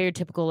like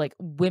stereotypical, like,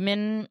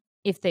 women,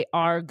 if they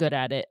are good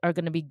at it, are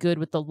going to be good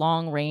with the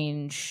long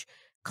range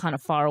kind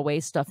of far away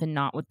stuff and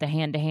not with the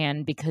hand to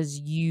hand, because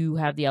you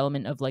have the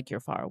element of like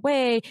you're far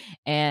away,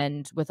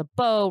 and with a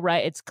bow,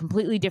 right, it's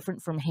completely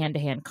different from hand to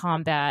hand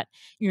combat.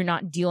 You're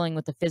not dealing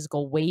with the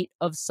physical weight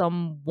of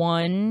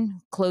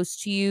someone close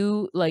to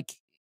you, like,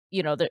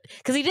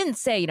 because he didn't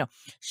say,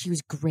 she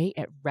was great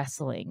at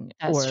wrestling.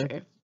 That's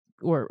true.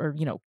 or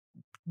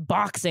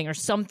boxing or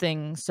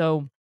something.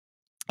 So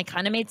it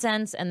kind of made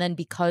sense. And then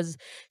because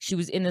she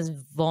was in this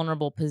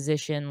vulnerable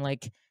position,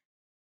 like,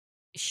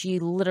 she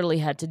literally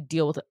had to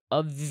deal with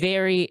a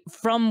very,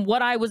 from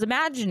what I was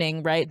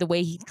imagining, right, the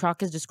way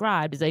Trock is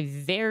described is a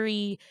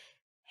very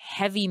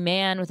heavy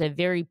man with a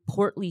very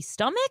portly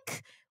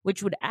stomach,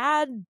 which would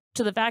add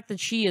to the fact that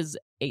she is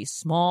a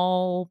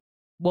small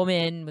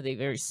woman with a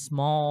very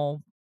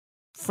small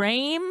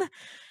frame.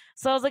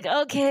 So I was like,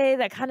 okay,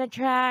 that kind of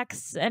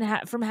tracks.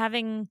 And from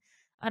having,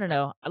 I don't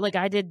know, like,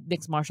 I did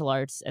mixed martial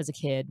arts as a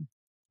kid,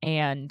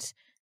 and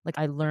like,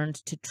 I learned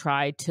to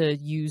try to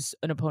use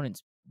an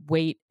opponent's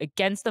weight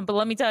against them. But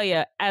let me tell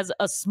you, as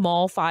a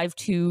small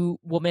 5'2"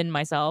 woman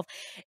myself,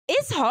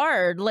 it's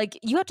hard. Like,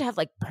 you have to have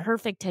like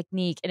perfect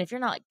technique, and if you're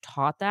not like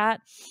taught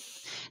that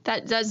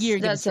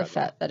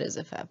is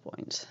a fair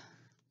point.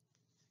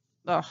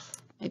 Oh,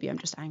 maybe I'm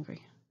just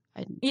angry.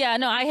 Yeah,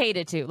 no, I hate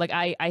it too. Like,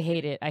 I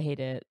hate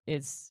it.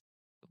 It's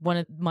one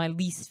of my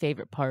least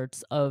favorite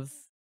parts of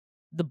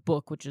the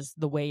book, which is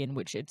the way in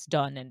which it's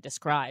done and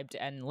described,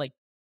 and like,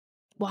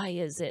 why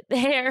is it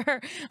there?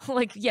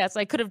 Like, yes,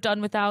 I could have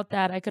done without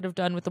that. I could have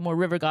done with the more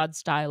River God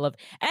style of,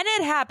 and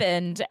it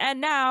happened,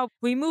 and now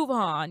we move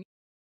on.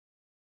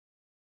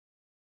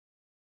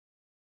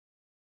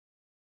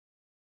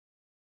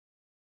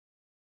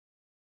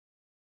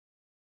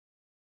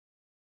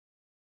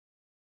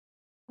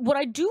 What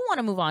I do want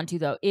to move on to,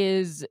 though,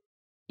 is,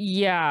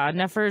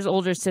 Nefer's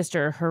older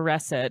sister,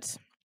 Hareset.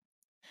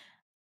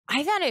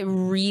 I found it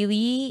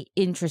really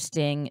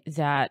interesting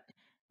that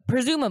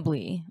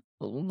presumably,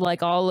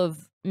 like all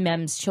of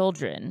Mem's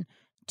children,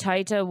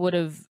 Taita would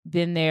have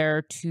been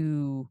there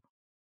to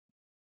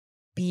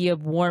be a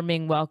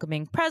warming,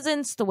 welcoming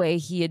presence the way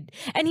he had.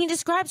 And he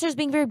describes her as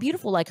being very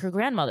beautiful, like her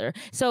grandmother.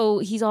 So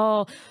he's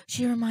all,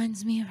 she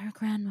reminds me of her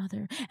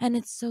grandmother. And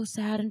it's so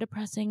sad and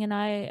depressing. And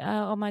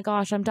oh my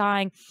gosh, I'm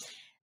dying.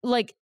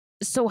 Like,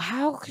 so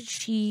how could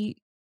she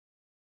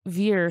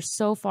veer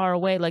so far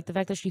away? Like the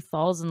fact that she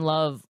falls in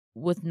love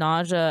with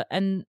Naja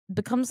and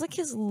becomes like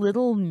his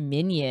little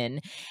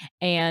minion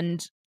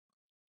and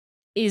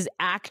is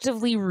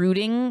actively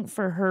rooting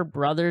for her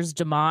brother's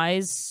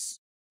demise.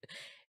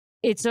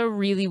 It's a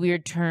really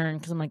weird turn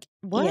because I'm like,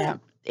 what? Yeah,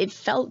 it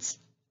felt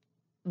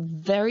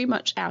very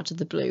much out of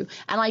the blue.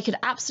 And I could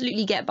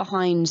absolutely get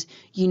behind,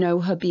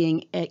 her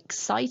being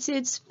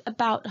excited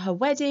about her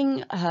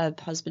wedding. Her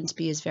husband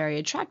is very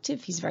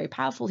attractive. He's very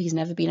powerful. He's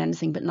never been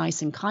anything but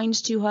nice and kind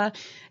to her.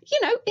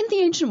 In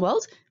the ancient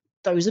world,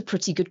 those are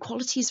pretty good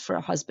qualities for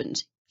a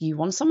husband. You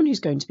want someone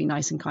who's going to be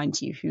nice and kind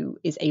to you, who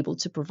is able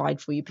to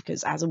provide for you,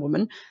 because as a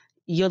woman,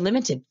 you're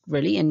limited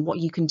really in what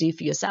you can do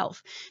for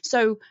yourself.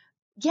 So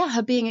yeah,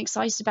 her being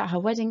excited about her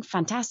wedding,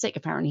 fantastic.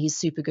 Apparently he's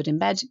super good in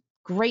bed.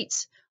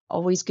 Great.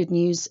 Always good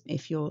news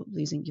if you're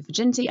losing your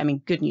virginity. I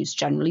mean, good news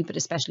generally, but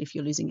especially if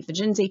you're losing your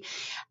virginity.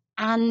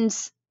 And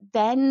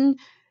then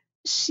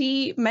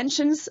she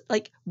mentions,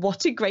 like,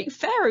 what a great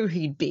pharaoh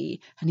he'd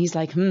be. And he's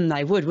like,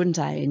 I would, wouldn't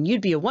I? And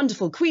you'd be a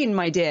wonderful queen,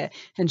 my dear.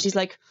 And she's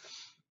like,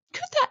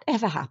 could that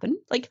ever happen?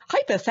 Like,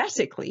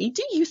 hypothetically,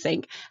 do you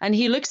think? And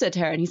he looks at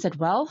her and he said,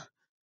 well,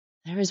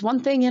 there is one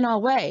thing in our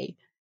way.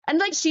 And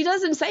like, she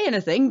doesn't say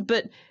anything,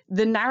 but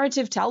the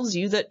narrative tells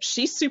you that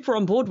she's super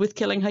on board with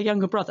killing her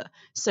younger brother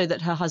so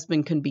that her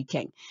husband can be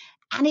king.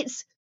 And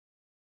it's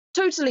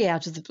totally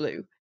out of the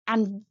blue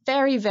and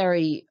very,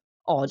 very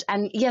odd.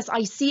 And yes,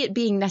 I see it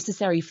being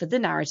necessary for the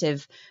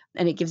narrative,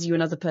 and it gives you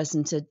another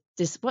person to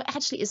well,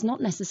 actually, it's not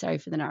necessary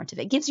for the narrative.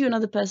 It gives you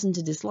another person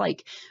to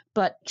dislike,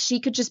 but she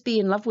could just be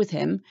in love with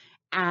him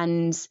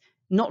and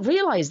not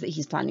realize that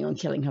he's planning on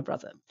killing her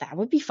brother. That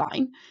would be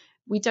fine.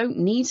 We don't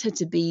need her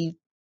to be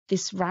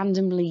this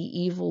randomly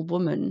evil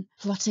woman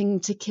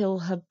plotting to kill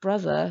her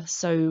brother.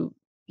 So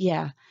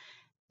yeah,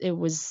 it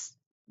was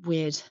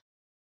weird.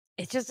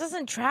 It just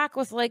doesn't track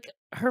with like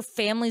her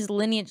family's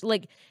lineage.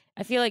 Like,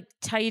 I feel like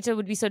Taita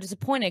would be so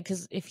disappointed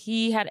because if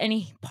he had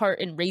any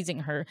part in raising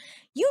her,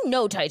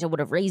 Taita would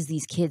have raised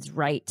these kids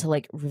right to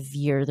like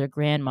revere their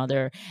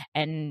grandmother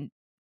and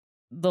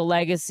the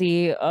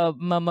legacy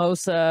of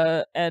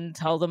Mimosa and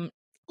tell them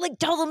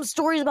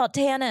stories about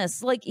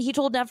Tanis. Like, he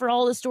told Nefer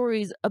all the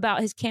stories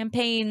about his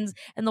campaigns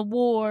and the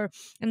war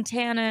and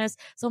Tanis.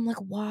 So I'm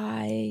like,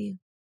 why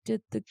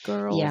did the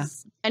girls? Yeah,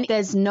 and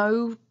there's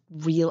no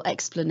real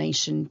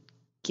explanation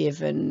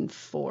given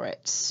for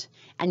it.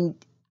 And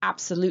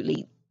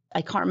absolutely,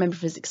 I can't remember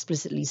if it's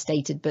explicitly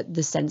stated, but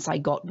the sense I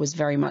got was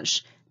very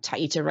much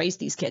Taita raised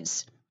these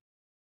kids.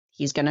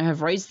 He's going to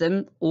have raised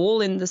them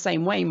all in the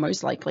same way,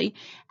 most likely.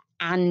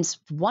 And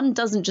one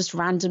doesn't just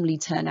randomly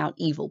turn out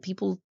evil.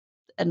 People,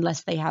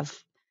 unless they have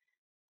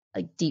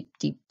like deep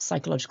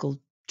psychological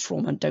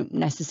trauma, don't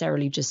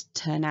necessarily just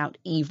turn out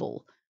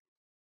evil.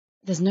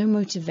 There's no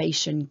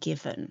motivation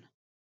given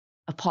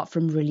apart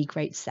from really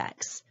great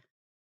sex,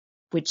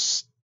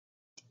 which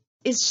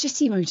is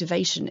shitty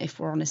motivation, if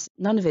we're honest.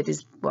 None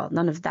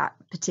of that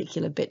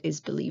particular bit is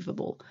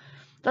believable.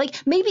 Like,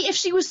 maybe if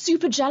she was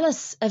super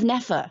jealous of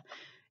Nefer,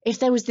 if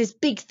there was this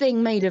big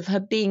thing made of her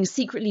being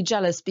secretly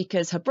jealous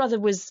because her brother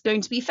was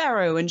going to be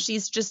pharaoh and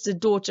she's just a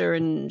daughter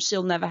and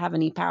she'll never have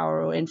any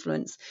power or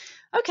influence.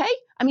 Okay,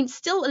 I mean,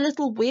 still a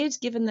little weird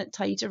given that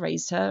Taita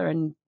raised her,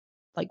 and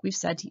like we've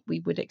said, we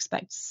would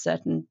expect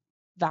certain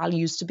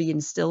values to be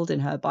instilled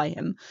in her by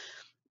him.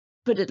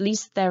 But at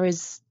least there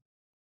is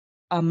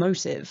a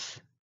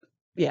motive.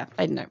 Yeah,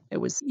 I don't know. It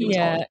was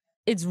odd.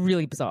 It's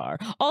really bizarre.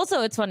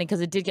 Also, it's funny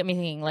because it did get me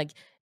thinking, like,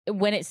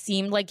 when it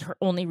seemed like her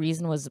only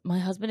reason was my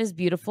husband is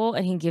beautiful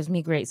and he gives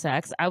me great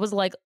sex, I was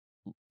like,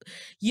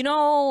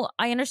 I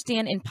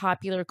understand in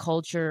popular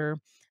culture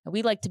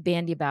we like to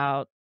bandy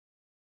about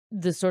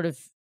the sort of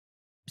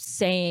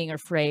saying or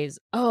phrase,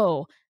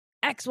 oh,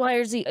 X, Y,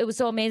 or Z, it was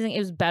so amazing, it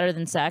was better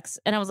than sex.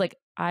 And I was like,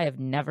 I have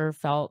never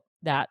felt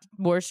that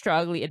more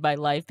strongly in my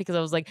life, because I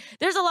was like,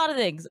 there's a lot of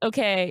things,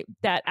 okay,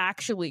 that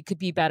actually could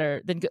be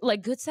better than good.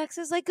 Like, good sex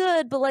is like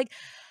good, but like,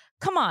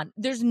 come on,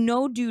 there's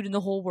no dude in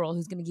the whole world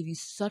who's going to give you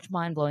such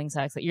mind-blowing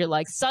sex that you're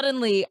like,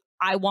 suddenly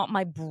I want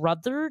my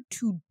brother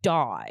to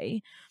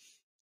die.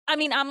 I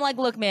mean, I'm like,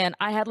 look, man,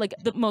 I had like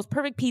the most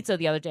perfect pizza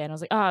the other day, and I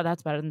was like, oh,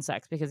 that's better than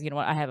sex, because you know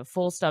what? I have a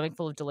full stomach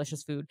full of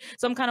delicious food.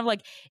 So I'm kind of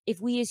like,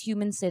 if we as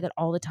humans say that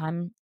all the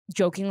time,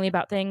 jokingly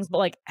about things, but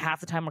like half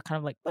the time we're kind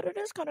of like, but it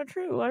is kind of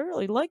true. I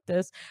really like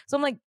this. So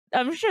I'm like,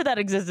 I'm sure that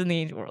exists in the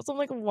ancient world. So I'm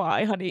like,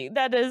 why, honey?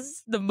 That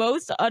is the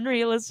most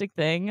unrealistic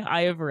thing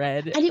I have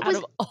read out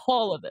of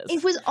all of this.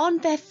 It was on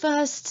their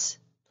first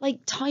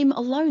time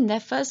alone,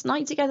 their first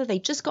night together. They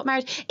just got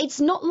married.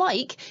 It's not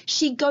like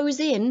she goes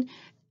in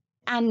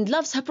and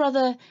loves her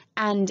brother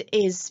and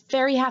is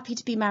very happy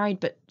to be married,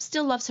 but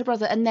still loves her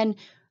brother. And then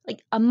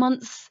like a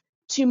month,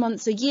 2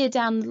 months, a year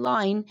down the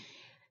line,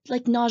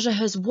 like Naja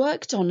has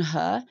worked on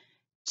her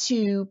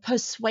to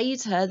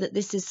persuade her that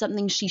this is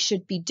something she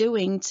should be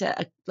doing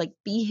to like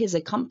be his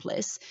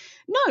accomplice.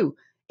 No,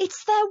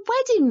 it's their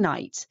wedding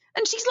night.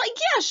 And she's like,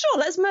 yeah, sure,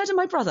 let's murder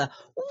my brother.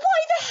 Why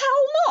the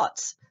hell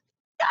not?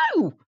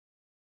 No.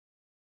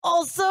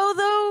 Also,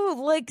 though,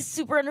 like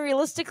super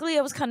unrealistically,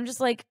 I was kind of just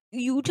like,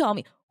 you tell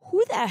me,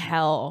 who the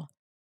hell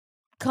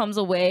comes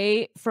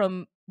away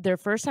from their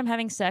first time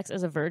having sex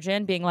as a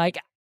virgin being like,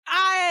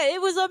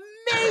 it was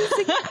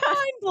amazing,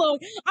 mind blowing.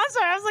 I'm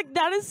sorry, I was like,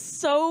 that is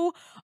so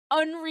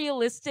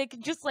unrealistic.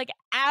 Just like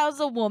as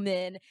a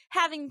woman,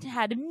 having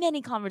had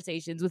many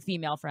conversations with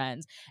female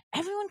friends,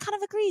 everyone kind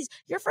of agrees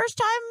your first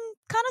time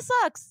kind of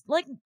sucks.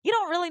 Like, you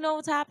don't really know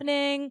what's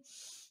happening.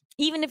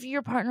 Even if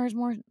your partner is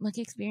more like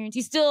experienced,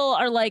 you still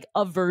are like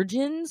a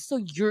virgin. So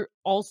your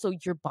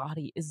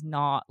body is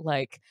not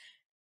like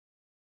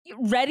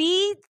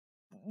ready,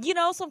 you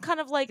know? So I'm kind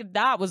of like,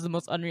 that was the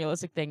most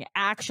unrealistic thing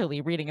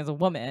actually reading as a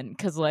woman.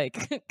 Cause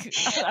like,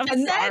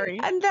 I'm sorry.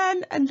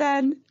 And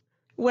then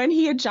when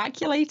he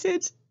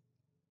ejaculated,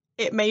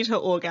 it made her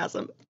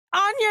orgasm.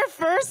 On your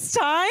first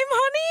time,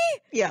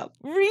 honey? Yeah.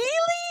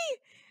 Really?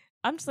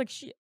 I'm just like,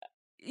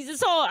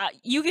 so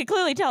you can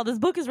clearly tell this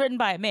book is written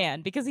by a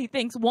man because he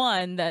thinks,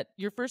 one, that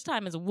your first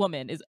time as a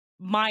woman is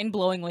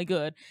mind-blowingly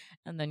good,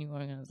 and then you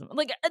orgasm.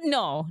 Like,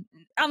 no,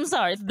 I'm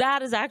sorry.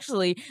 That is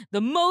actually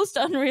the most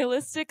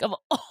unrealistic of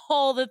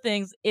all the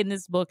things in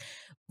this book,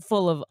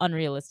 full of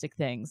unrealistic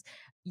things.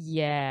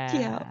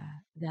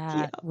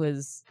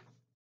 Was...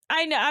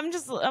 I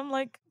know, I'm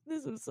like,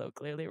 this is so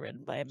clearly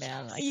written by a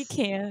man. You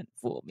can't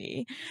fool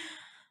me.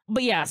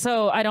 But yeah,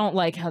 so I don't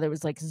like how there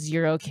was like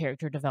zero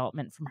character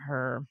development from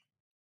her.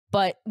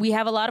 But we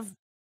have a lot of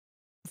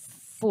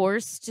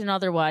forced and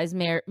otherwise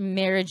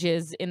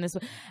marriages in this.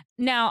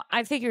 Now,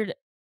 I figured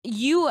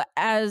you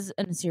as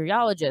an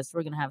Assyriologist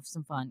were going to have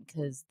some fun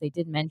because they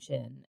did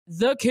mention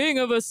the king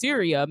of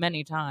Assyria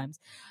many times.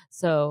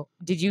 So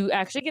did you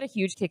actually get a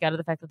huge kick out of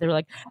the fact that they were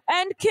like,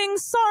 and King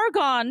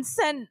Sargon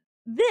sent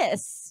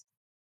this?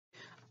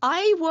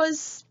 I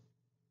was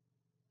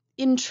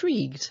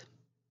intrigued,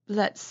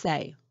 let's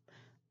say.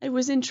 I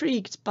was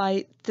intrigued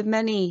by the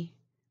many...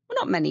 well,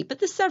 not many, but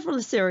the several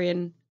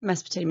Assyrian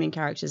Mesopotamian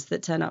characters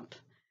that turn up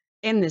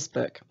in this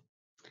book.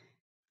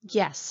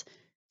 Yes.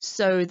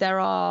 So there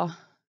are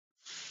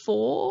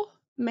 4,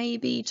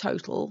 maybe,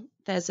 total.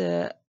 There's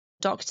a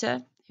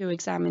doctor who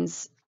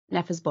examines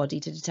Nepa's body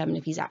to determine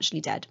if he's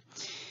actually dead.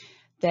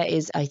 There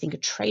is, I think, a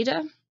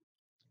trader.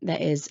 There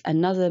is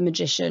another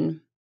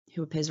magician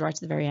who appears right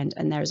at the very end.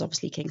 And there is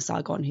obviously King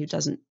Sargon, who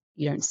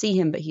you don't see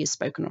him, but he is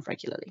spoken of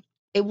regularly.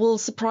 It will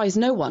surprise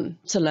no one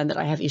to learn that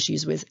I have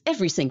issues with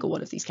every single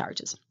one of these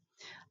characters.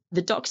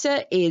 The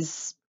doctor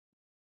is,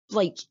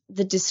 like,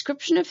 the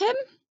description of him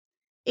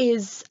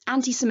is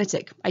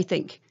anti-Semitic, I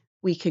think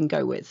we can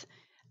go with.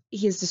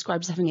 He is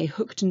described as having a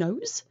hooked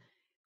nose,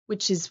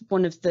 which is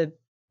one of the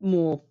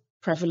more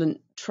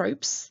prevalent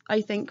tropes, I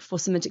think, for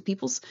Semitic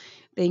peoples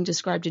being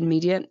described in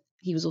media.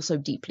 He was also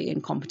deeply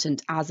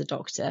incompetent as a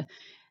doctor.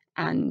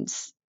 And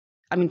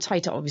I mean,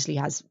 Taita obviously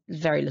has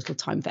very little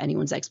time for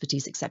anyone's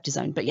expertise except his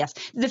own. But yes,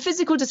 the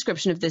physical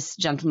description of this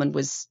gentleman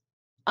was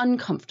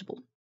uncomfortable.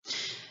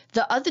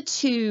 The other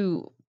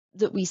 2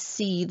 that we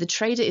see, the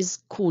trader is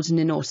called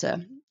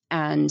Ninurta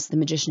and the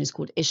magician is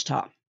called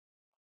Ishtar.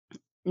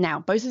 Now,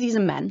 both of these are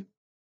men.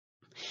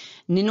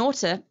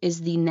 Ninurta is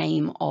the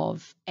name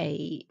of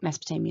a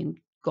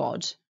Mesopotamian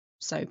god.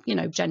 So, you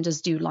know,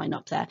 genders do line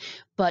up there.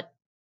 But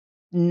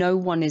no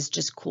one is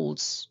just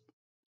called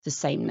the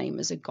same name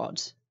as a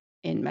god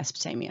in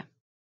Mesopotamia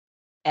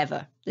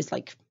ever. It's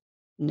like,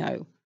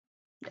 no.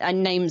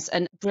 And names,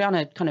 and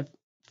Brianna kind of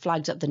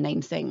flagged up the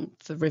name thing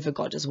for river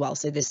god as well,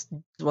 so this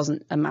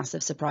wasn't a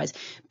massive surprise.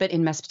 But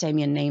in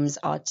Mesopotamian, names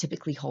are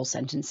typically whole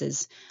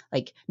sentences,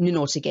 like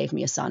Ninurta gave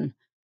me a son,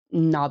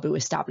 Nabu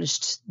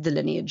established the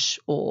lineage,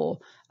 or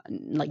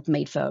like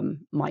made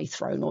firm my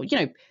throne, or, you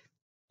know,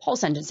 whole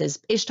sentences.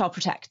 Ishtar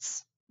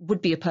protects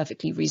would be a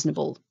perfectly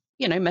reasonable,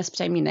 you know,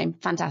 Mesopotamian name.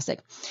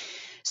 Fantastic.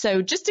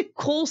 So just to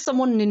call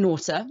someone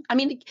Ninurta, I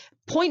mean,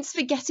 points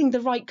for getting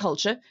the right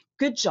culture.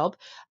 Good job.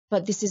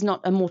 But this is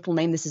not a mortal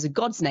name. This is a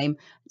god's name.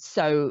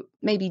 So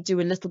maybe do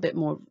a little bit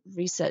more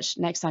research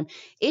next time.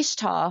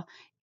 Ishtar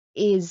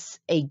is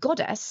a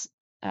goddess,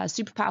 a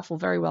super powerful,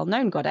 very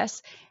well-known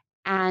goddess,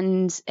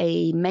 and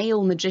a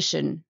male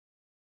magician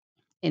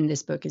in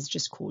this book is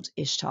just called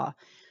Ishtar,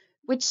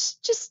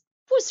 which just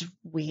was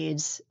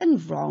weird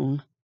and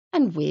wrong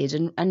and weird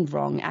and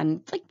wrong.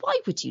 And like, why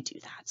would you do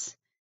that?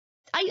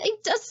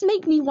 It does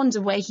make me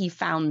wonder where he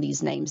found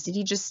these names. Did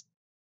he just,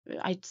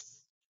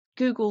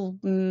 Google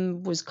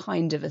was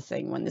kind of a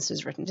thing when this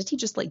was written. Did he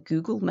just like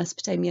Google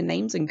Mesopotamian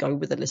names and go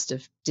with a list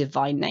of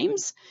divine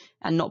names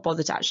and not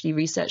bother to actually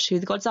research who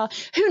the gods are?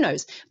 Who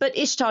knows? But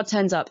Ishtar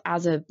turns up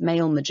as a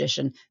male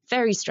magician.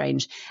 Very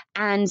strange.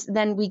 And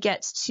then we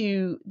get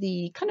to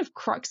the kind of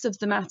crux of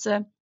the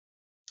matter.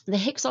 The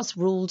Hyksos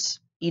ruled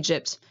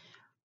Egypt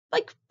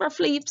like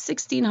roughly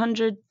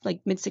 1600,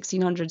 like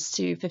mid-1600s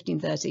to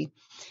 1530.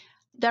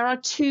 There are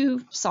two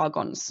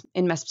Sargons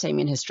in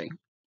Mesopotamian history.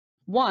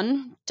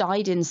 One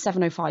died in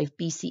 705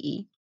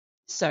 BCE,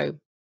 so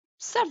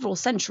several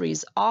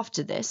centuries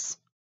after this,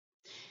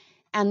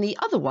 and the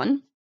other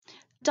one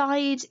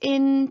died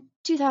in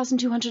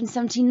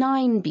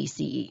 2279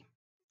 BCE,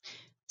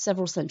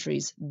 several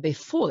centuries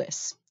before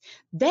this.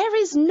 There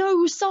is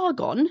no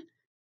Sargon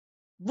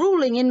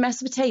ruling in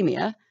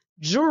Mesopotamia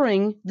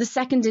during the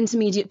Second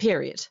Intermediate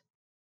Period.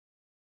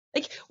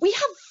 Like, we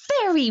have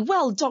very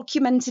well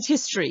documented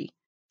history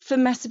for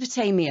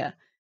Mesopotamia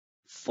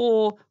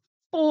for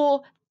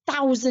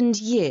 4,000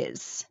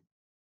 years.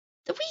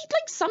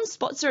 Some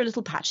spots are a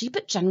little patchy,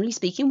 but generally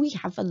speaking, we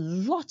have a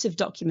lot of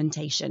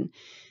documentation.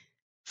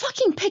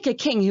 Fucking pick a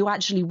king who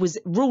actually was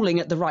ruling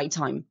at the right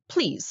time,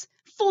 please,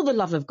 for the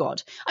love of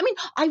God. I mean,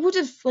 I would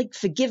have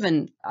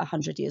forgiven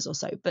 100 years or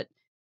so, but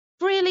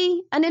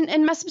really? And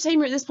in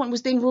Mesopotamia at this point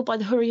was being ruled by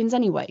the Hurrians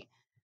anyway.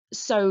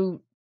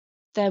 So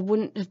there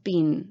wouldn't have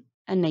been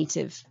a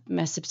native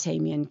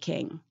Mesopotamian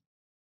king.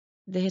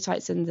 The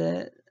Hittites I'm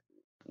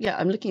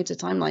looking at a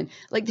timeline.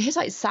 The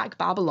Hittites sack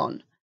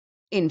Babylon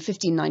in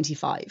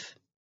 1595.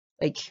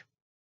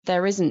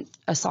 There isn't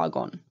a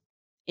Sargon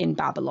in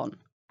Babylon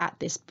at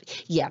this.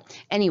 Yeah.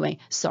 Anyway,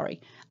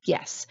 sorry.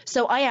 Yes.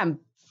 So I am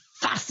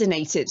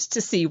fascinated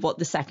to see what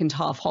the second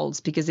half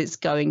holds, because it's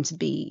going to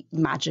be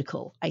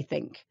magical, I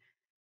think.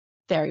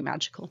 Very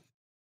magical.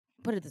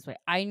 Put it this way.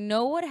 I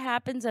know what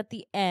happens at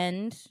the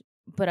end,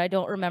 but I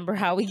don't remember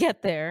how we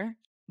get there.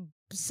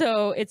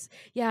 So it's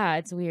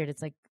weird.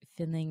 It's like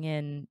filling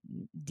in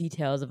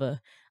details of a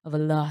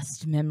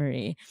lost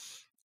memory.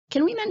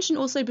 Can we mention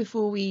also,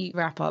 before we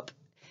wrap up,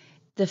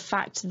 the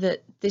fact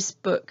that this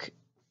book,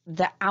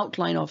 the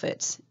outline of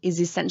it, is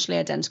essentially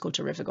identical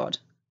to River God?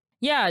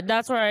 Yeah,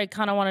 that's where I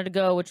kind of wanted to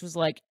go, which was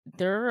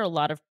there are a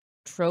lot of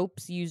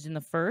tropes used in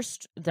the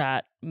first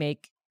that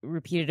make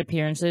repeated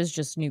appearances,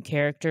 just new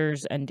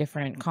characters and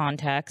different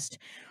context.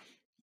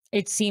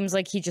 It seems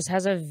like he just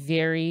has a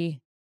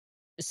very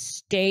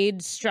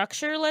staid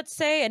structure, let's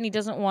say, and he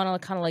doesn't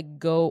want to kind of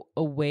go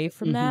away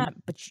from that.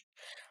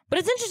 But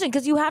it's interesting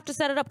because you have to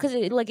set it up, because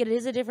it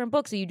is a different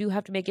book, so you do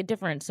have to make it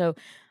different. So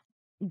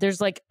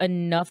there's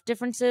enough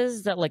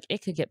differences that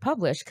it could get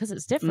published because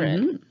it's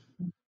different.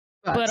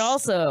 But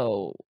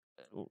also,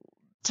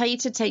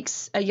 Taita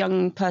takes a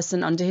young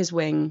person under his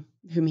wing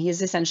whom he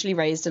has essentially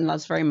raised and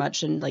loves very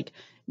much, and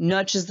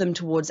nurtures them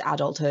towards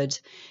adulthood.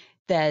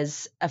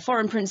 There's a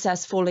foreign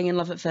princess falling in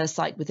love at first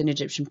sight with an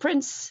Egyptian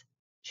prince,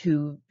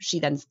 who she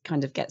then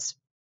kind of gets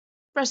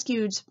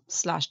rescued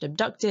 /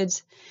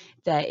 abducted.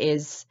 There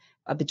is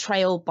a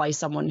betrayal by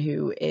someone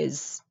who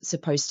is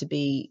supposed to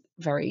be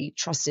very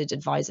trusted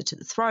advisor to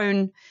the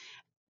throne.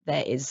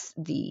 There is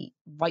the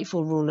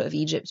rightful ruler of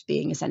Egypt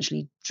being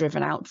essentially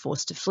driven out,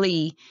 forced to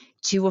flee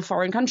to a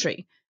foreign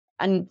country.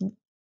 And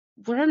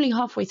we're only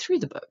halfway through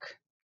the book.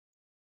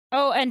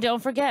 Oh, and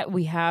don't forget,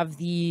 we have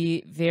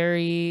the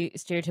very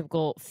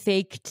stereotypical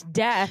faked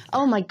death.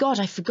 Oh my God,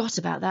 I forgot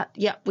about that.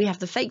 Yeah, we have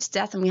the faked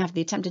death and we have the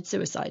attempted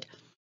suicide.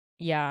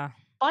 Yeah.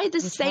 By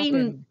the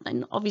same,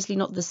 and obviously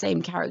not the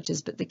same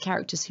characters, but the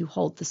characters who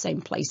hold the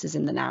same places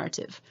in the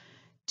narrative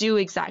do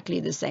exactly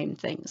the same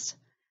things.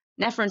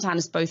 Nefer and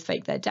Tanis both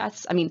fake their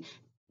deaths. I mean,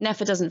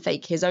 Nefer doesn't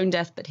fake his own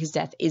death, but his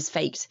death is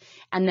faked.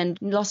 And then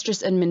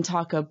Lostris and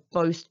Mintaka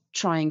both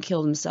try and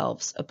kill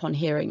themselves upon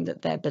hearing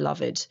that their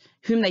beloved,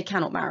 whom they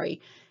cannot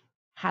marry,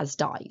 has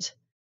died.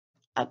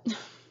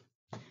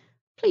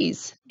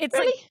 Please. It's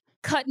really?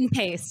 Cut and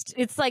paste.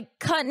 It's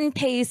cut and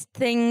paste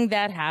thing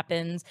that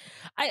happens.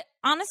 I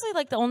honestly,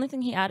 the only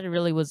thing he added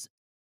really was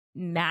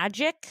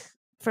magic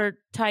for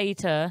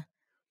Taita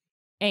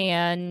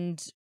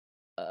and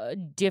a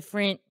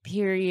different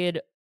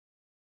period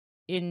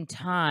in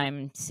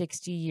time,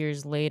 60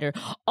 years later.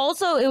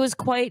 Also, it was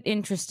quite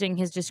interesting,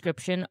 his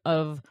description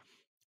of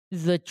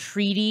the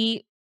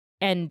treaty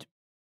and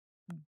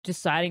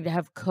deciding to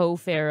have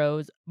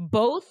co-pharaohs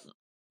both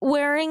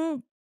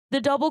wearing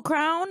the double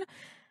crown.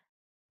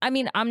 I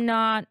mean, I'm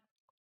not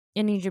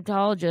an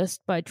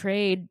Egyptologist by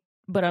trade,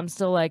 but I'm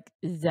still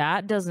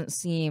that doesn't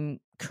seem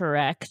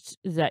correct,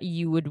 that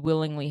you would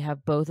willingly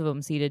have both of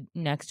them seated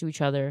next to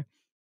each other,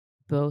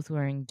 both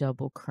wearing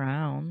double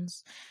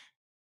crowns.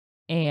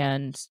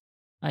 And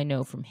I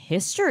know from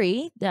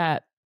history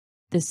that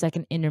the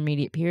second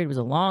intermediate period was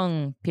a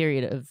long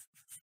period of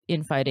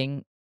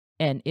infighting,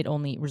 and it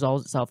only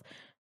resolves itself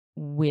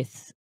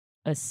with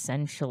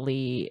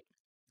essentially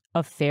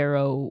a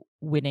pharaoh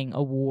winning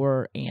a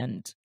war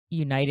and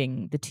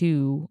uniting the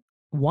two,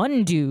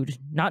 one dude,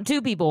 not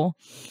two people.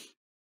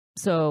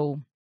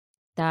 So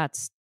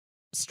that's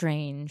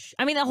strange.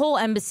 I mean, the whole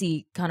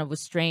embassy kind of was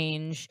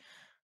strange.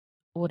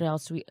 What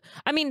else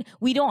I mean,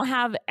 we don't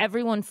have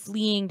everyone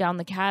fleeing down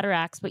the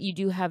cataracts, but you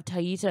do have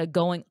Taita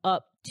going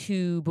up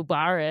to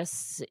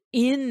Bubaris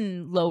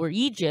in Lower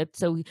Egypt.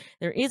 So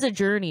there is a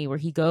journey where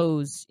he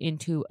goes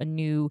into a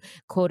new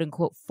quote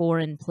unquote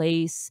foreign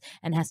place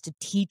and has to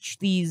teach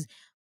these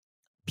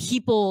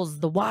peoples,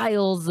 the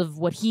wiles of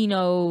what he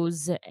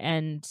knows,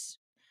 and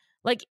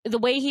like the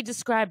way he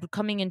described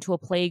coming into a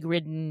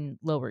plague-ridden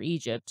Lower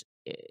Egypt,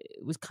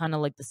 it was kind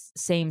of like the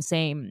same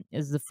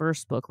as the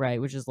first book,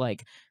 right? Which is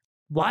like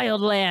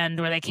wild land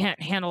where they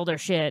can't handle their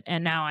shit,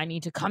 and now I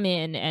need to come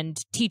in and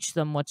teach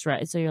them what's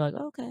right. So you're like,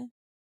 okay,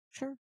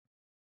 sure.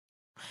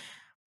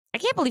 I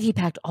can't believe he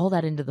packed all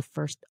that into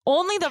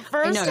only the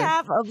first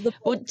half of the book.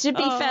 Well, to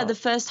be fair, the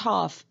first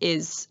half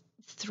is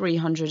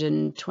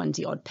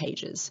 320 odd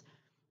pages.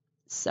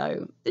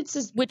 So it's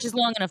just, which is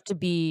long enough to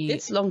be.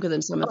 It's longer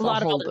than some of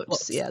our whole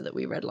books, that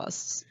we read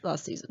last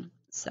season.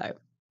 So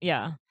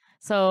yeah.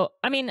 So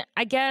I mean,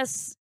 I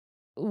guess,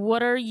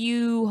 what are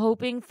you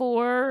hoping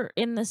for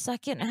in the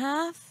second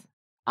half?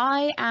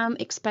 I am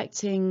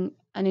expecting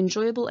an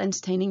enjoyable,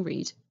 entertaining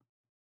read,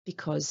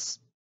 because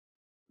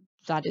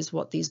that is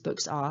what these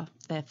books are.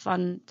 They're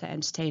fun, they're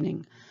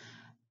entertaining.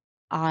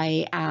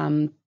 I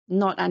am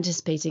not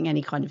anticipating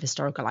any kind of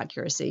historical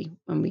accuracy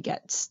when we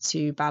get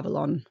to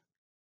Babylon.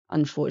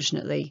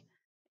 Unfortunately,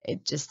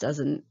 it just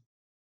doesn't.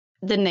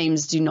 The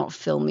names do not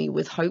fill me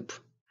with hope.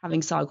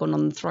 Having Sargon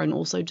on the throne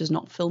also does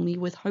not fill me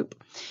with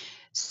hope.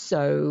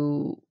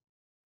 So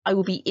I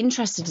will be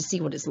interested to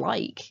see what it's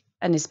like.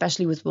 And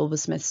especially with Wilbur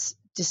Smith's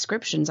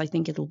descriptions, I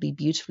think it'll be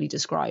beautifully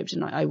described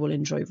and I will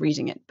enjoy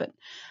reading it. But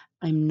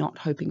I'm not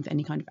hoping for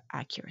any kind of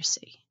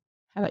accuracy.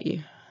 How about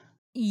you?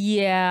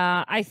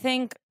 Yeah, I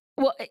think,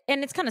 well,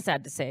 and it's kind of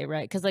sad to say,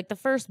 right? Because like the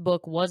first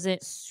book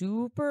wasn't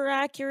super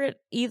accurate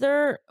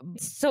either.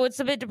 So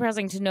it's a bit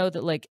depressing to know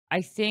that, like,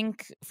 I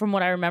think from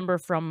what I remember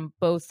from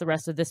both the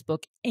rest of this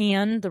book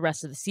and the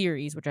rest of the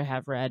series, which I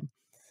have read,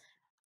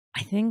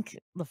 I think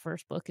the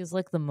first book is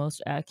like the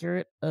most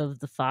accurate of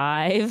the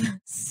 5.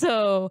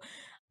 So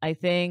I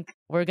think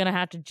we're going to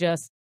have to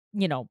just,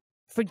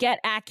 forget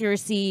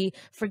accuracy,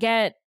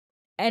 forget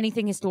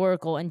anything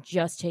historical, and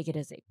just take it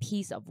as a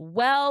piece of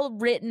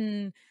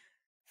well-written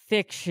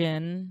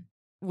fiction,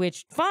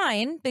 which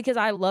fine, because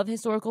I love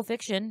historical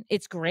fiction.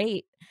 It's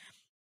great.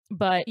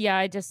 But yeah,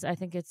 I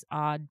think it's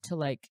odd to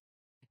like,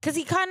 because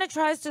he kind of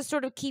tries to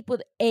sort of keep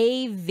with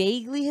a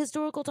vaguely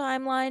historical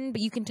timeline, but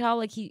you can tell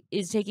like he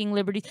is taking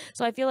liberties.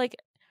 So I feel like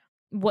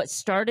what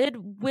started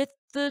with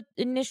the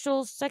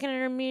initial second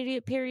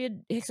intermediate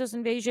period Hyksos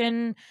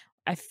invasion,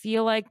 I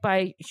feel like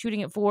by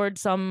shooting it forward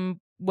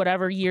some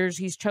whatever years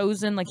he's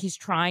chosen, like he's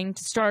trying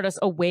to start us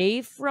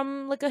away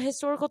from like a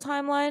historical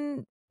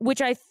timeline,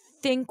 which I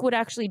think would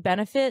actually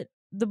benefit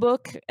the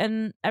book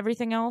and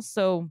everything else.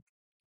 So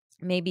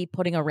maybe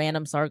putting a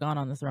random Sargon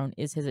on the throne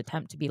is his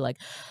attempt to be like,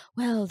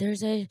 well,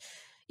 there's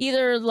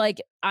either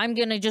like I'm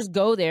gonna just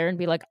go there and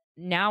be like,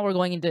 now we're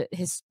going into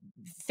his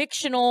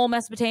fictional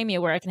Mesopotamia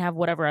where I can have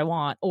whatever I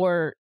want,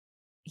 or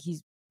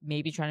he's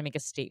maybe trying to make a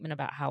statement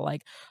about how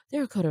like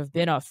there could have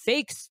been a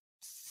fake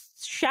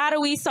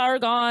shadowy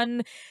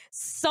Sargon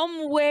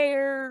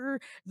somewhere,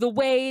 the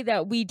way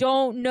that we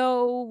don't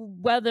know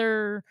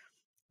whether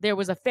there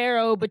was a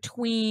pharaoh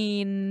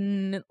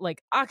between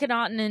like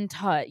Akhenaten and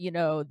Tut,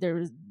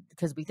 there's,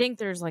 because we think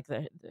there's like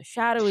the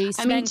shadowy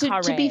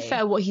Smenkhare. To be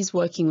fair, what he's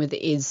working with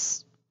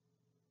is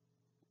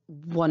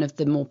one of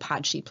the more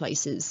patchy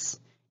places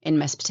in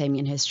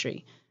Mesopotamian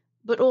history,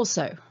 but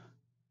also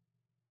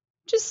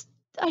just,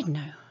 I don't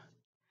know.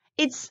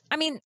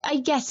 I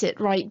get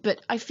it, right?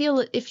 But I feel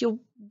that if you're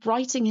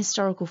writing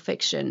historical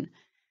fiction,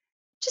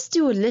 just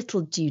do a little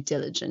due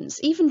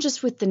diligence, even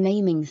just with the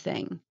naming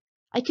thing.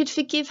 I could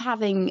forgive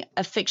having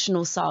a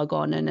fictional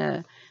Sargon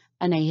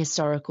and a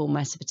historical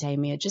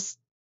Mesopotamia. Just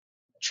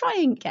try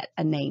and get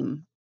a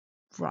name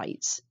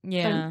right.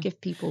 Yeah. Don't give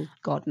people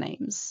god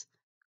names.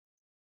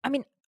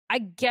 I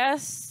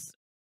guess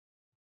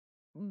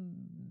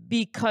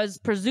because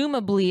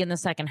presumably in the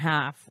second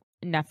half,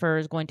 Nefer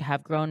is going to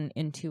have grown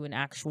into an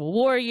actual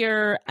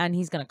warrior and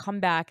he's going to come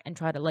back and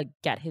try to like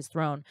get his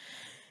throne.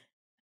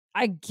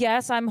 I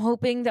guess I'm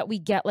hoping that we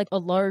get like a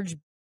large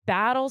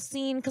battle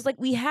scene, because like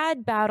we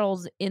had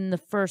battles in the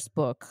first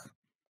book,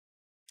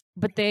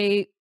 but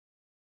I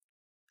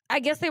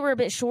guess they were a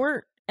bit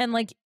short, and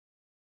like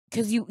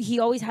because he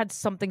always had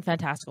something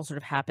fantastical sort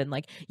of happen.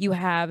 Like you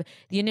have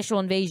the initial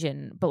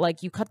invasion, but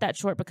like you cut that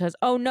short because,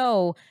 oh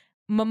no,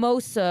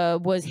 Mimosa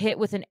was hit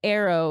with an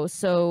arrow,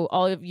 so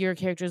all of your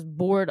characters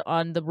board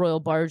on the royal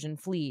barge and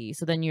flee.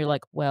 So then you're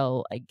like,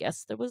 well, I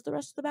guess there was the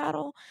rest of the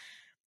battle.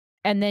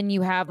 And then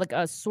you have like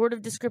a sort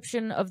of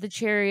description of the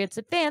chariots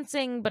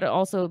advancing, but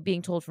also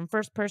being told from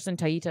first person.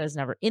 Taita is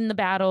never in the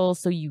battle,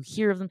 so you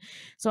hear of them.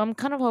 So I'm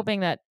kind of hoping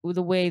that with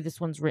the way this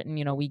one's written,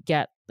 we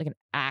get like an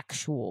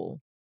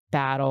actual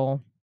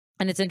battle.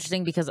 And it's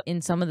interesting because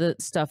in some of the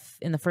stuff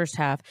in the first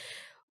half,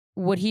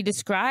 what he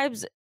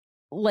describes,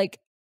 like,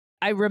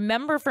 I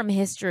remember from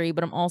history,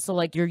 but I'm also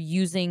like, you're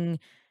using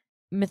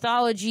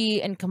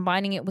mythology and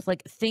combining it with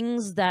like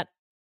things that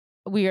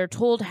we are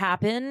told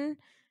happen,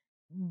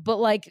 but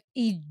like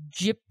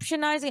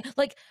Egyptianizing,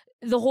 like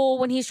the whole,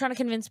 when he's trying to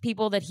convince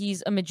people that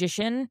he's a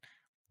magician,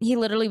 he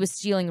literally was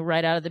stealing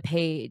right out of the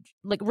page,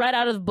 like right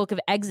out of the book of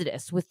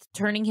Exodus with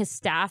turning his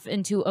staff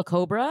into a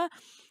cobra.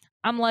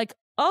 I'm like,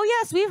 Oh,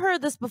 yes, we've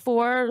heard this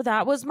before.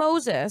 That was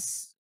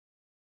Moses.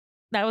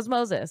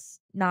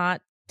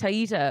 Not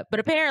Taita. But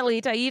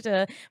apparently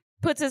Taita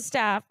puts his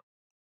staff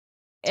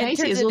and Taita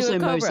turns is it into also a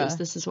cobra. Moses.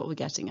 This is what we're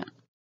getting at.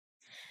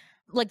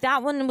 Like,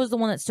 that one was the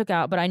one that stuck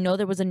out, but I know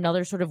there was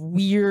another sort of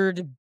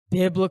weird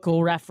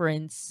biblical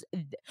reference.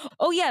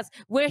 Oh, yes,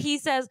 where he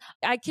says,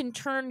 I can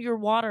turn your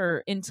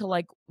water into,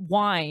 like,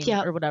 wine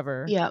or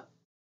whatever. Yeah.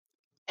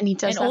 And he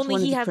does and that only for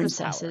one he of the has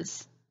princesses.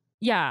 this power.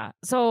 Yeah.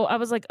 So I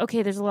was like,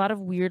 okay, there's a lot of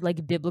weird,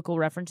 like, biblical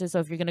references. So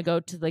if you're going to go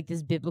to, like,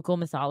 this biblical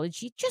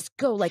mythology, just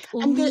go, like,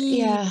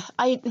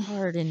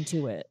 hard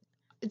into it.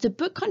 The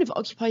book kind of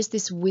occupies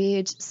this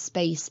weird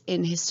space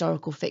in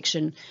historical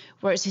fiction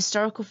where it's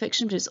historical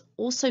fiction, but it's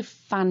also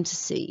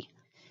fantasy,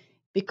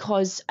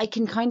 because I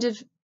can kind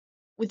of,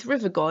 with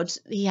River God,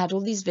 he had all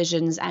these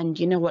visions, and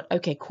you know what?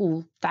 Okay,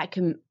 cool.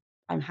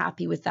 I'm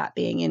happy with that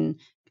being in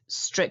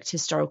strict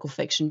historical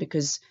fiction,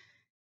 because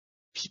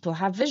people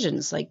have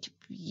visions. Like,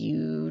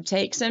 you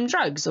take some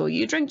drugs, or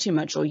you drink too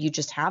much, or you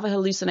just have a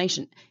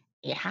hallucination.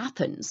 It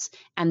happens.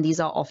 And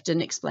these are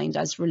often explained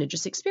as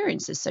religious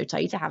experiences. So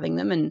Taita having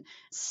them and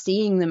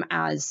seeing them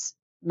as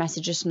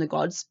messages from the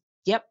gods,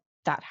 yep,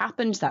 that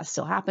happened. That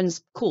still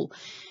happens. Cool.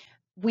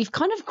 We've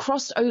kind of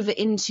crossed over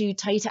into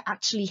Taita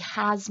actually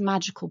has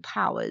magical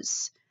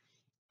powers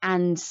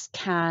and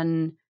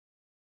can,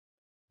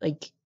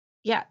 like,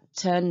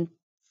 turn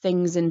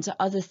things into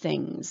other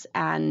things.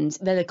 And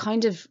they're the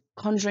kind of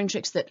conjuring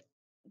tricks that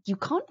you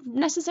can't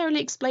necessarily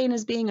explain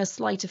as being a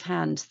sleight of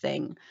hand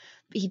thing.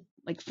 He,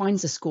 like,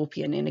 finds a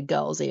scorpion in a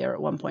girl's ear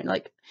at one point.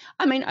 Like,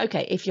 I mean,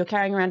 okay, if you're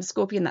carrying around a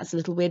scorpion, that's a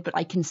little weird, but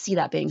I can see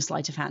that being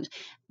sleight of hand.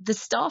 The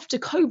staff to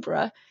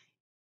Cobra,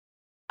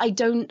 I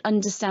don't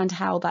understand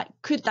how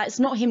that's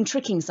not him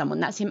tricking someone.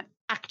 That's him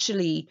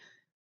actually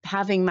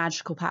having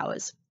magical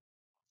powers.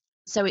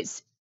 So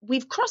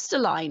we've crossed a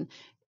line.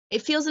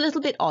 It feels a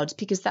little bit odd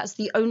because that's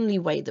the only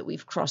way that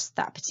we've crossed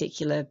that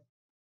particular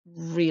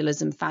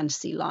realism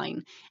fantasy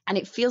line, and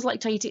it feels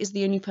like Taita is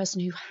the only person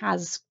who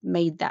has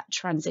made that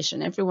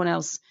transition. Everyone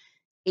else,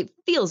 it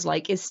feels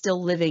like, is still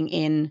living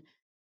in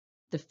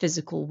the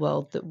physical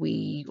world that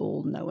we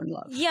all know and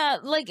love. Yeah,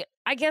 like,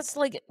 I guess,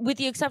 like, with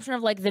the exception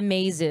of, like, the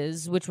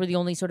mazes, which were the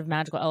only sort of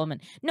magical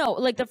element. No,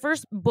 like, the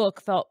first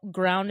book felt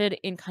grounded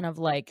in kind of,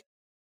 like,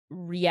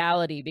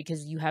 reality,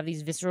 because you have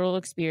these visceral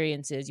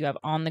experiences, you have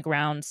on the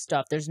ground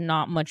stuff, there's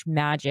not much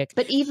magic.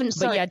 But even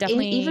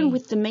even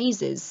with the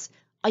mazes,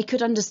 I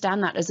could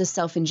understand that as a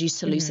self-induced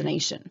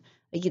hallucination.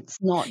 Like, it's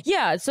not.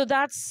 Yeah, so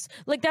that's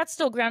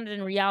still grounded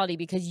in reality,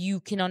 because you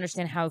can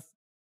understand how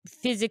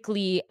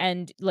physically,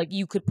 and, like,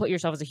 you could put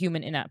yourself as a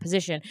human in that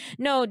position.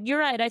 No, you're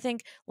right. I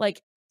think,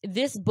 like,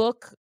 this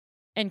book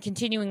and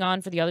continuing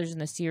on for the others in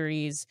the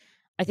series,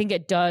 I think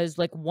it does,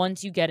 like,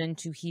 once you get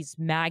into he's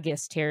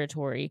Magus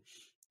territory,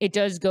 it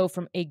does go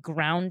from a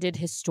grounded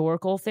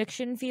historical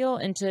fiction feel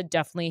into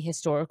definitely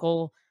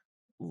historical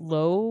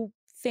low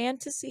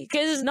fantasy,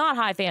 because it's not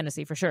high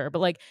fantasy for sure, but,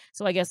 like,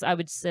 so I guess I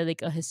would say,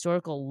 like, a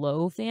historical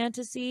low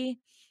fantasy,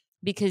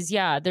 because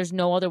there's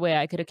no other way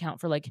I could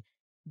account for, like,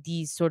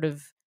 these sort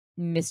of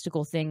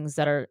mystical things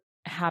that are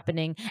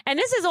happening. And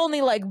this is only,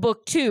 like,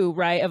 book 2,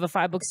 right, of a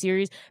 5-book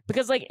series,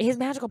 because, like, his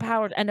magical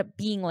powers end up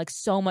being, like,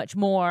 so much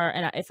more,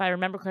 and if I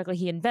remember correctly,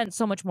 he invents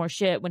so much more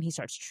shit when he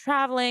starts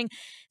traveling.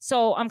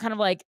 So I'm kind of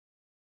like,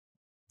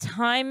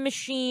 time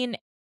machine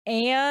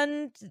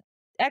and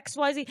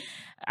XYZ,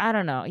 I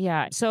don't know.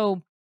 Yeah.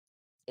 So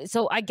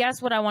I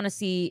guess what I want to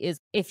see is,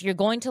 if you're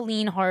going to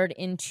lean hard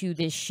into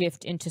this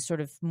shift into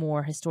sort of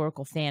more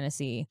historical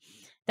fantasy,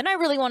 then I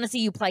really want to see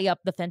you play up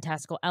the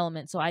fantastical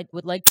element. So I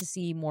would like to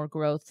see more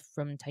growth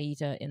from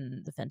Taita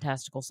in the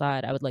fantastical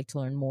side. I would like to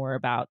learn more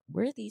about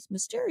where these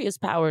mysterious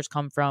powers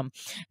come from,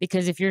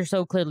 because if you're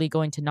so clearly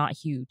going to not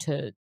hew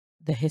to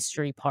the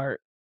history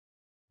part,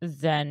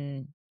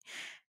 then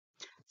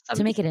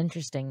to make it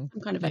interesting,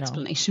 some kind of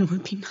explanation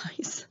would be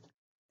nice.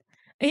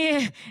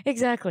 Yeah,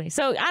 exactly.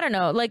 So I don't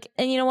know, like,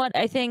 and you know what?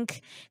 I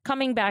think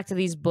coming back to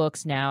these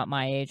books now at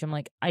my age, I'm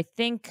like, I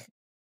think,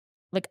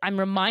 like, I'm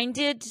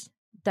reminded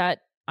that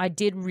I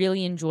did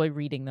really enjoy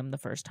reading them the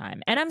first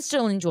time, and I'm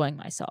still enjoying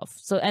myself.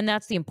 So, and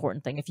that's the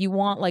important thing. If you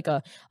want, like,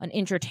 an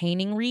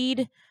entertaining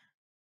read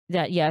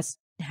that, yes,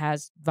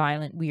 has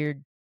violent,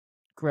 weird,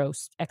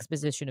 gross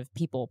exposition of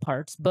people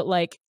parts, but,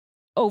 like,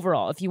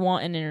 overall, if you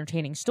want an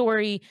entertaining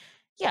story,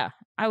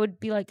 I would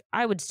be like,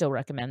 I would still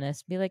recommend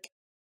this. Be like,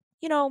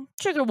 you know,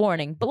 trigger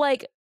warning, but,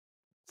 like,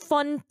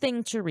 fun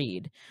thing to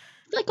read.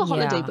 Like a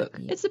holiday book.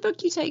 It's a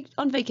book you take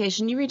on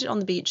vacation. You read it on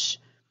the beach.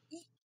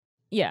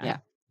 Yeah.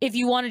 If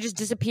you want to just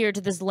disappear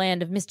to this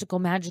land of mystical,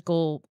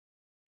 magical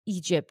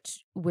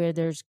Egypt where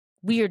there's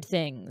weird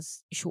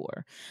things,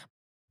 sure.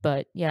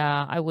 But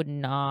I would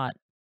not.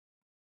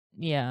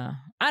 Yeah.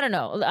 I don't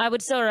know. I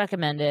would still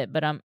recommend it,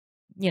 but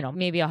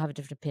maybe I'll have a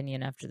different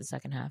opinion after the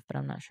second half, but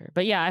I'm not sure.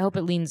 But I hope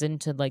it leans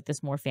into, like,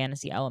 this more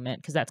fantasy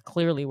element, because that's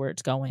clearly where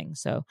it's going.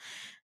 So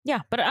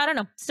but I don't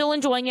know. Still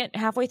enjoying it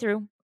halfway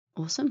through.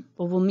 Awesome.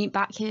 Well, we'll meet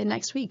back here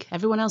next week.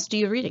 Everyone else, do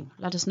your reading.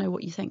 Let us know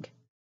what you think.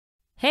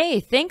 Hey,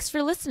 thanks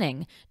for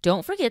listening.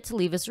 Don't forget to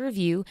leave us a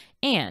review,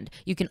 and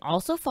you can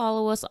also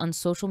follow us on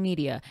social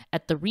media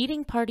at The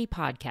Reading Party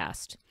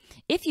Podcast.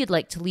 If you'd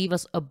like to leave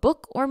us a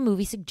book or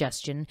movie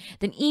suggestion,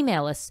 then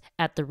email us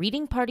at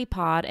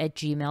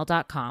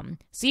thereadingpartypod@gmail.com.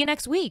 See you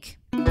next week.